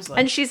Times,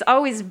 and she's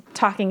always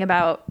talking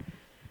about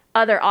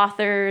other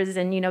authors,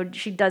 and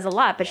she does a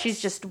lot, but she's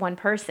just one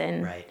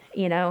person, right?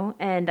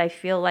 And I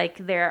feel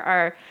like there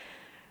are.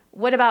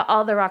 What about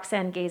all the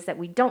Roxane Gays that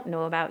we don't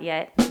know about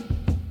yet?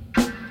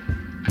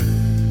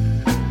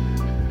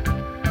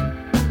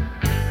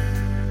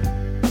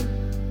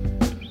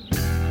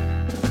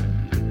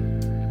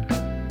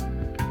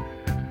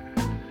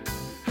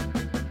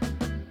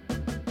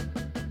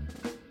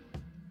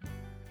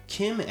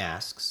 Kim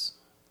asks,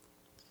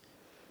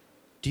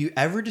 do you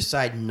ever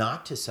decide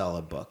not to sell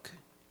a book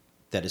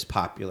that is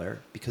popular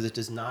because it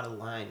does not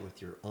align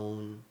with your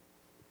own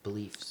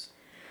beliefs?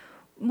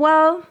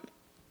 Well,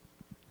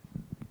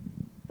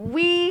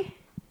 I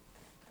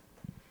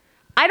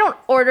don't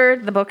order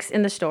the books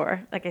in the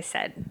store, like I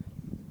said.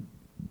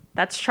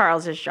 That's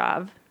Charles's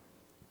job.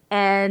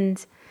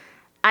 And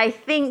I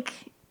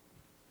think,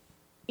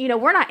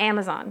 we're not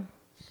Amazon.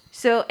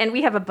 So, and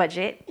we have a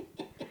budget.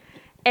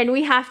 And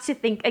we have to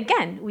think,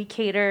 again, we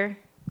cater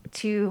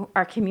to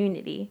our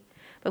community,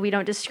 but we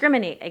don't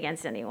discriminate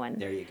against anyone.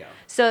 There you go.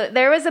 So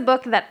there was a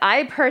book that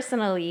I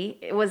personally,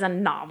 it was a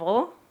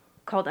novel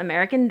called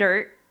American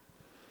Dirt.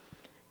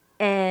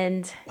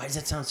 And Why does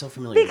that sound so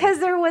familiar? because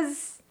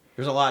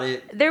there's a lot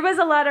of... there was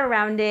a lot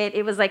around it.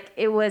 It was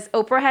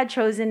Oprah had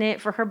chosen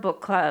it for her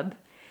book club.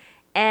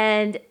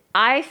 And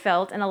I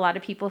felt, and a lot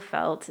of people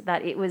felt,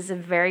 that it was a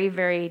very,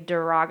 very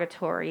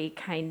derogatory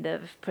kind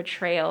of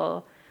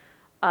portrayal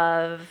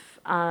of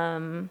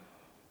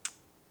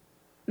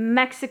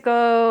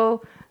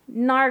Mexico,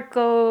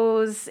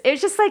 narcos. It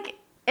was just like,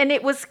 and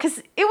it was, because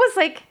it was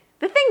like,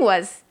 the thing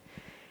was,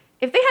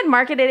 if they had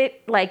marketed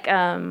it like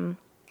a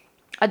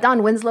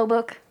Don Winslow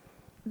book,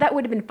 that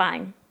would have been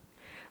fine.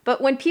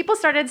 But when people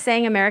started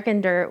saying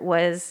American Dirt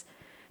was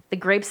the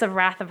grapes of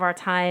wrath of our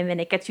time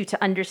and it gets you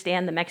to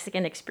understand the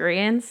Mexican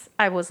experience,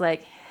 I was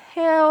like,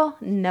 hell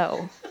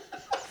no.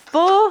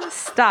 Full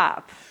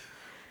stop.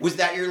 Was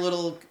that your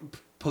little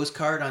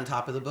postcard on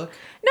top of the book?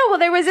 No, well,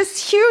 there was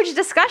this huge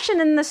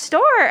discussion in the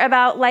store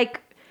about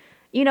like,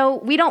 we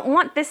don't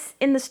want this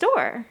in the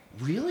store.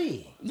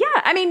 Really? Yeah,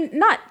 I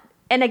mean,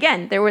 and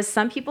again, there was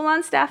some people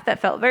on staff that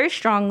felt very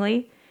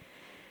strongly.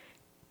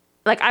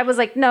 Like, I was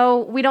like, no,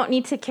 we don't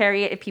need to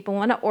carry it. If people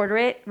want to order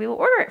it, we will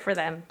order it for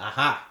them.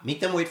 Aha. Make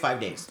them wait 5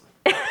 days.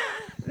 Make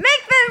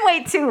them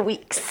wait 2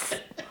 weeks.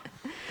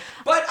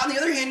 But on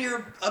the other hand,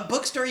 you're a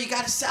bookstore, you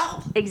got to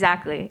sell.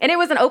 Exactly. And it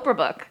was an Oprah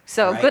book.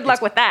 So Right. good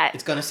luck with that.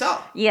 It's going to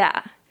sell.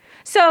 Yeah.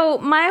 So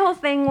my whole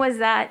thing was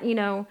that,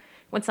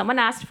 when someone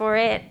asked for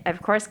it, I,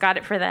 of course, got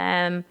it for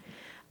them.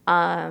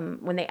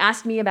 When they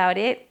asked me about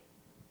it,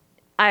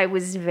 I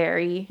was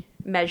very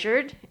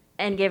measured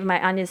and gave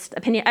my honest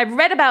opinion. I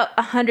read about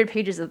 100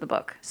 pages of the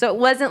book. So it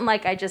wasn't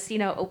like I just,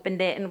 opened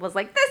it and was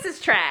like, this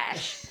is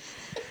trash.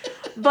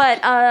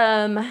 But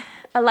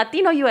a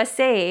Latino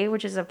USA,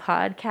 which is a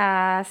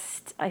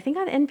podcast, I think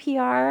on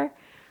NPR,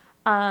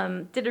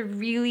 did a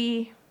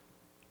really,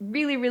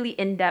 really, really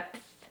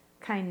in-depth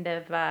kind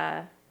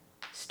of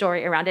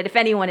story around it, if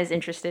anyone is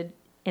interested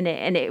in it.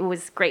 And it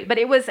was great. But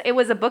it was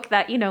a book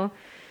that,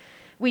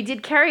 we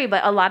did carry,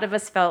 but a lot of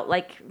us felt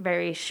like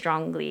very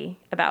strongly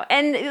about.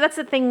 And that's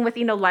the thing with,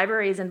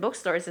 libraries and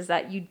bookstores is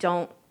that you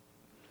don't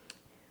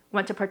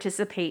want to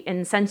participate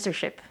in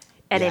censorship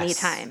at any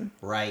time.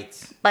 Right.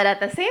 But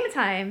at the same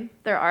time,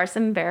 there are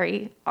some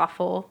very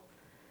awful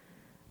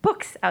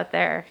books out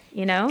there,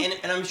 And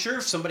I'm sure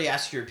if somebody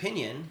asks your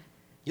opinion,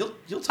 you'll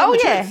tell the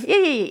truth.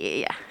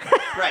 Yeah.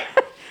 Right.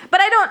 But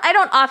I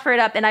don't offer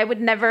it up, and I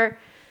would never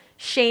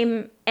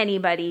shame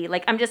anybody.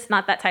 Like, I'm just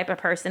not that type of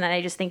person, and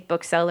I just think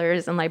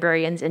booksellers and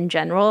librarians in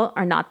general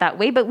are not that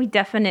way, but we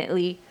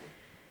definitely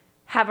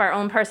have our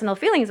own personal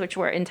feelings, which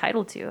we're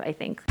entitled to, I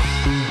think.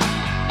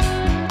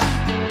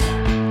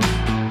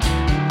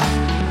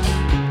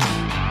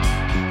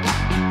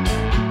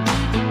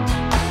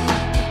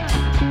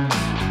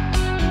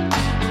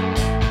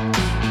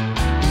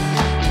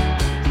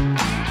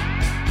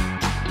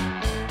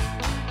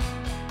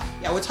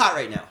 Yeah, what's hot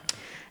right now?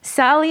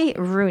 Sally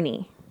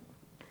Rooney.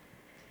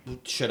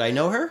 Should I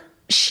know her?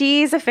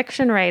 She's a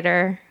fiction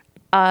writer.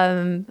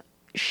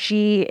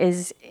 She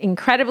is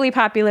incredibly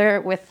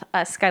popular with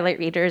Skylight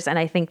readers, and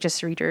I think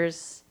just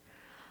readers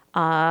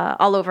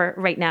all over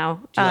right now.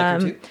 Do you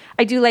like her too?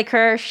 I do like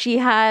her. She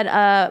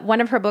had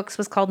one of her books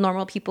was called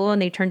Normal People, and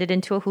they turned it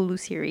into a Hulu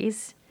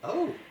series.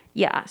 Oh.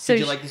 Yeah. So Did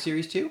you like the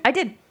series too? I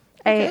did.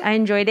 Okay. I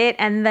enjoyed it.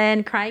 And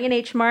then Crying in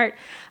H Mart.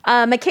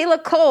 Michaela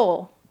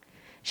Cole.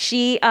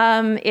 She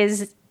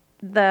is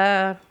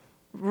the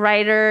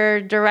writer,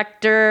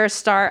 director,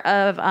 star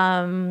of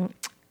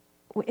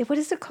what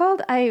is it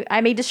called?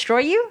 I May Destroy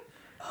You.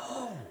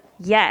 Oh.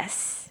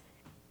 Yes,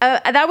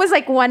 that was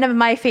like one of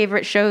my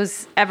favorite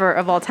shows ever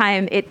of all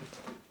time.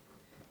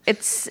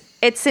 It's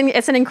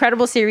an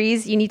incredible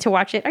series. You need to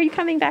watch it. Are you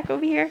coming back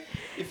over here?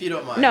 If you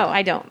don't mind. No,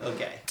 I don't.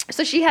 Okay.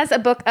 So she has a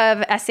book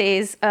of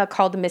essays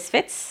called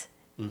Misfits,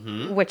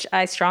 which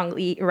I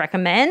strongly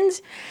recommend.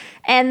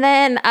 And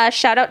then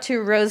shout out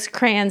to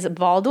Rosecrans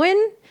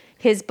Baldwin.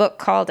 His book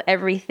called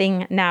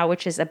Everything Now,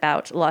 which is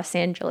about Los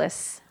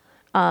Angeles,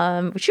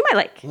 which you might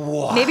like.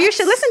 What? Maybe you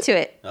should listen to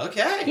it.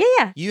 Okay.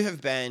 Yeah. You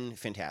have been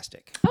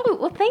fantastic. Oh,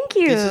 well, thank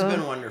you. This has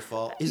been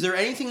wonderful. Is there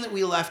anything that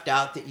we left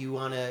out that you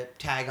want to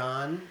tag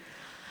on?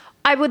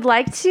 I would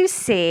like to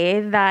say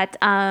that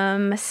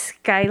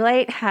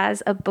Skylight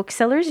has a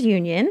booksellers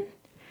union.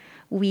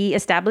 We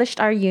established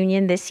our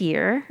union this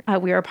year.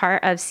 We are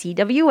part of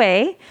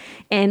CWA,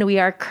 and we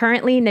are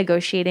currently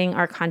negotiating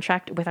our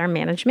contract with our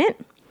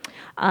management.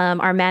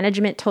 Our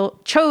management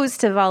chose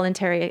to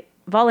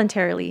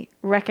voluntarily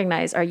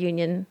recognize our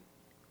union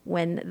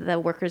when the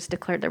workers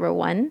declared there were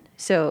one.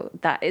 So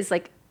that is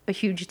like a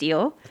huge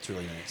deal. That's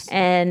really nice.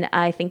 And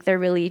I think they're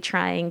really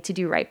trying to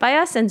do right by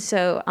us. And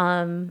so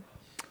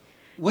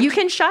you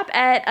can shop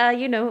at a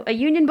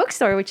union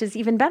bookstore, which is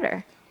even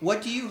better.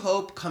 What do you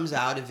hope comes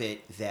out of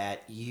it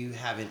that you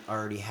haven't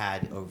already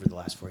had over the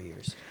last 4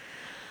 years?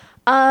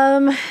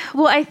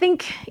 Well, I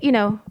think,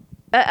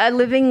 a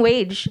living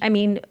wage. I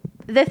mean,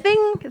 the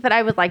thing that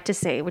I would like to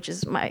say, which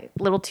is my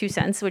little 2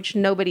 cents, which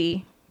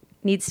nobody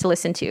needs to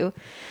listen to,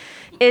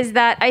 is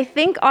that I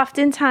think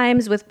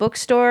oftentimes with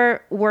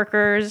bookstore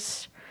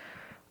workers,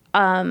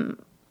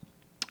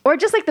 or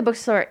just like the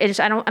bookstore,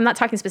 I'm not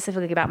talking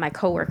specifically about my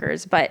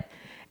coworkers, but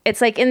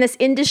it's like in this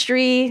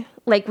industry,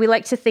 like we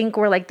like to think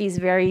we're like these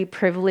very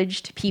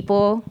privileged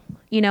people,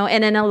 you know,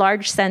 and in a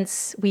large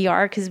sense we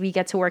are, because we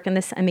get to work in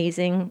this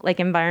amazing like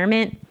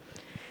environment.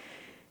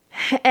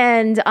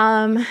 And,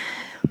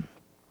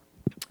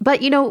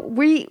 but you know,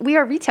 we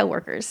are retail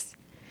workers,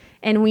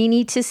 and we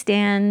need to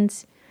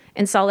stand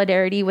in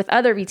solidarity with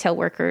other retail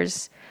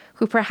workers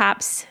who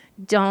perhaps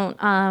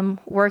don't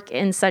work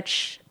in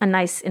such a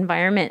nice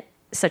environment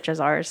such as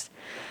ours.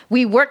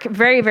 We work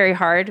very, very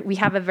hard. We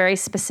have a very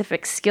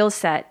specific skill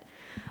set,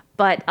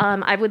 but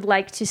I would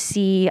like to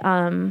see,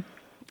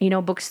 you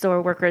know,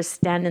 bookstore workers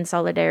stand in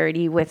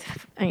solidarity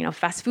with, you know,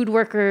 fast food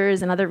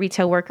workers and other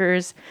retail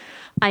workers.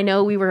 I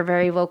know we were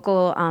very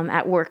vocal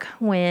at work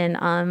when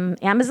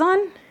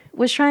Amazon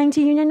was trying to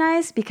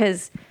unionize,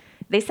 because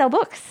they sell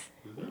books.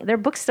 They're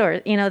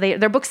bookstores, you know,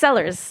 they're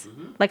booksellers.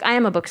 Like I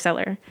am a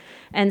bookseller.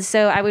 And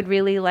so I would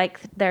really like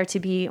there to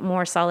be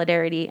more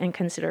solidarity and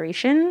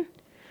consideration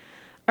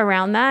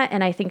around that.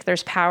 And I think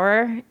there's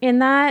power in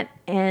that.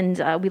 And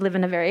we live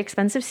in a very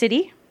expensive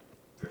city.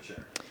 For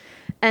sure.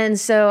 And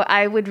so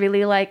I would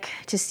really like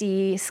to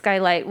see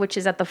Skylight, which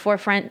is at the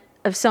forefront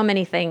of so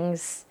many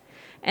things.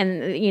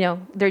 And, you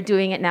know, they're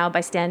doing it now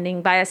by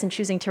standing by us and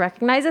choosing to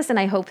recognize us. And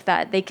I hope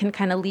that they can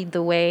kind of lead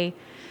the way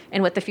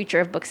in what the future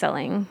of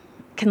bookselling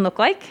can look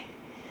like.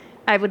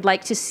 I would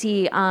like to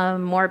see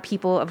more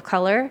people of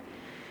color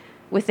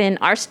within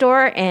our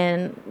store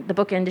and the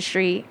book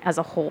industry as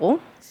a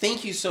whole.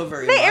 Thank you so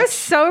very much. It was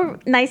so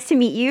nice to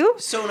meet you.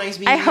 So nice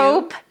meeting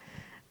you.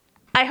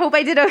 I hope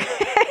I did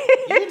okay.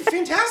 You did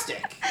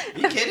fantastic. Are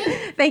you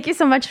kidding? Thank you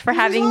so much for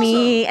having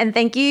me. And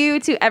thank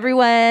you to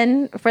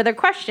everyone for their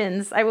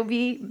questions. I will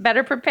be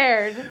better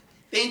prepared.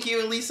 Thank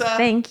you, Elisa.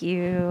 Thank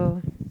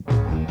you.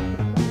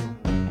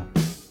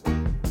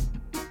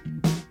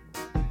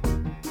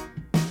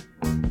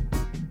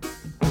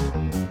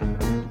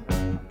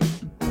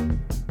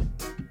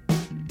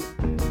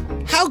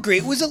 How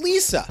great was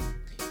Elisa?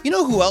 You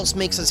know who else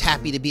makes us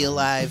happy to be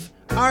alive?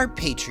 Our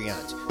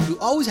Patreons, who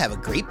always have a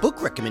great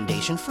book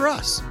recommendation for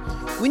us.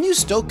 When you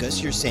stoke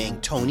us, you're saying,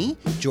 Tony,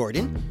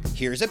 Jordan,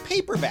 here's a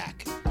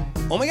paperback.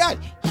 Oh my God,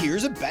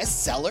 here's a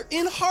bestseller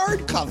in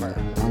hardcover.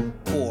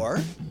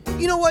 Or,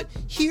 you know what?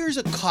 Here's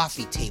a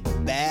coffee table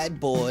bad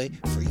boy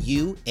for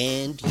you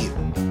and you.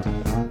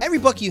 Every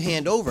buck you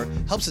hand over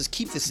helps us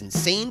keep this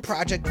insane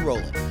project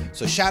rolling.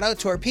 So shout out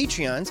to our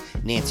Patreons,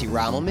 Nancy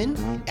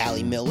Rommelman,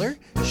 Allie Miller,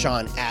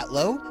 Sean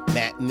Atlow,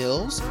 Matt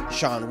Mills,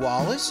 Sean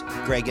Wallace,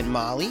 Greg and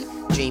Molly,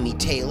 Jamie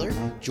Taylor,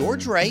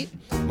 George Wright,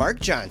 Mark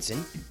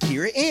Johnson,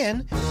 Kira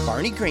Ann,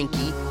 Barney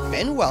Grinke,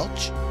 Ben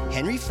Welch,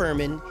 Henry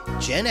Furman,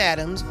 Jen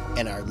Adams,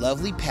 and our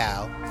lovely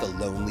pal, The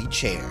Lonely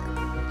Chair.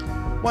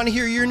 Want to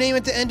hear your name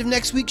at the end of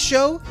next week's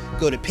show?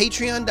 Go to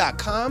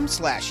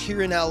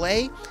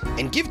patreon.com/hereinla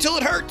and give till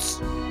it hurts.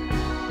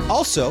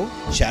 Also,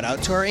 shout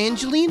out to our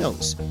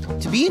Angelinos.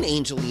 To be an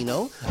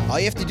Angelino, all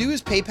you have to do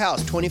is PayPal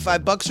us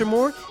 $25 or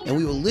more, and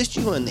we will list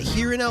you on the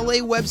Here in LA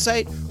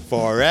website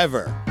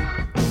forever.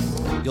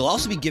 You'll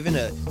also be given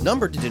a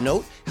number to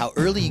denote how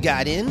early you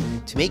got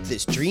in to make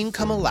this dream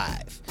come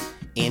alive.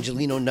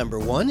 Angelino number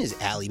 1 is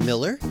Allie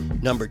Miller,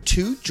 number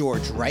 2,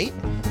 George Wright,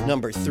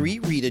 number 3,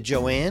 Rita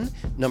Joanne,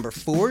 number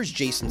 4 is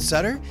Jason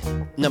Sutter,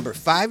 number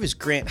 5 is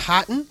Grant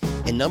Houghton,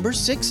 and number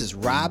 6 is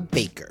Rob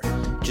Baker.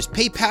 Just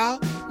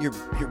PayPal your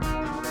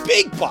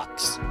big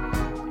bucks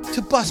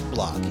to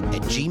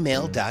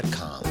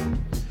busblog@gmail.com.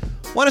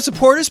 Want to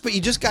support us, but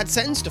you just got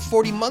sentenced to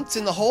 40 months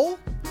in the hole?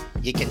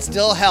 You can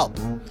still help.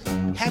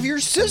 Have your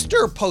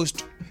sister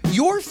post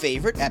your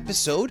favorite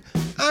episode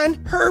on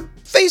her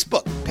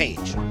Facebook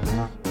page.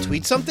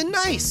 Tweet something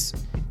nice.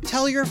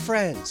 Tell your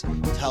friends.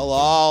 Tell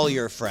all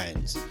your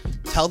friends.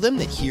 Tell them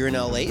that Here in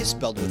LA is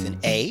spelled with an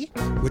A,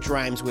 which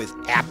rhymes with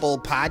Apple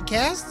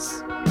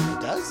Podcasts.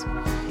 It does.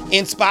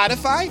 And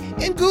Spotify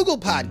and Google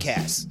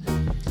Podcasts.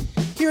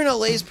 Here in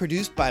LA is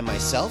produced by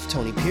myself,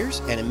 Tony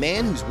Pierce, and a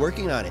man who's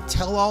working on a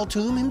tell-all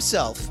to him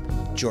himself,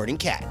 Jordan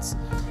Katz.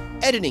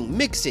 Editing,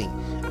 mixing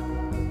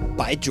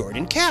by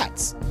Jordan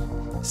Katz.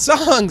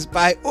 Songs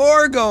by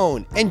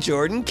Orgone and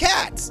Jordan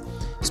Katz.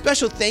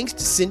 Special thanks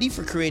to Cindy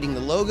for creating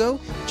the logo,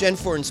 Jen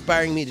for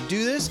inspiring me to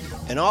do this,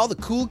 and all the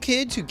cool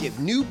kids who give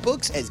new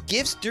books as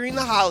gifts during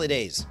the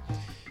holidays.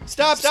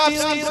 Stop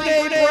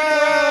stealing,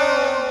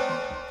 bro!